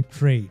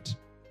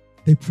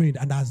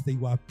 And as they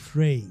were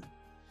praying,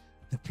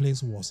 the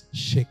place was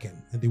shaken.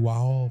 And they were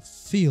all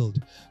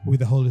filled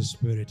with the Holy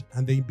Spirit.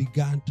 And they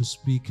began to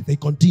speak. They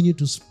continued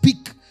to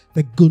speak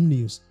the good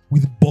news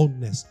with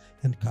boldness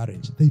and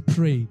courage. They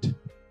prayed.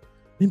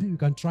 Maybe we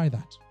can try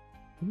that.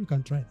 Maybe you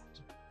can try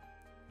that.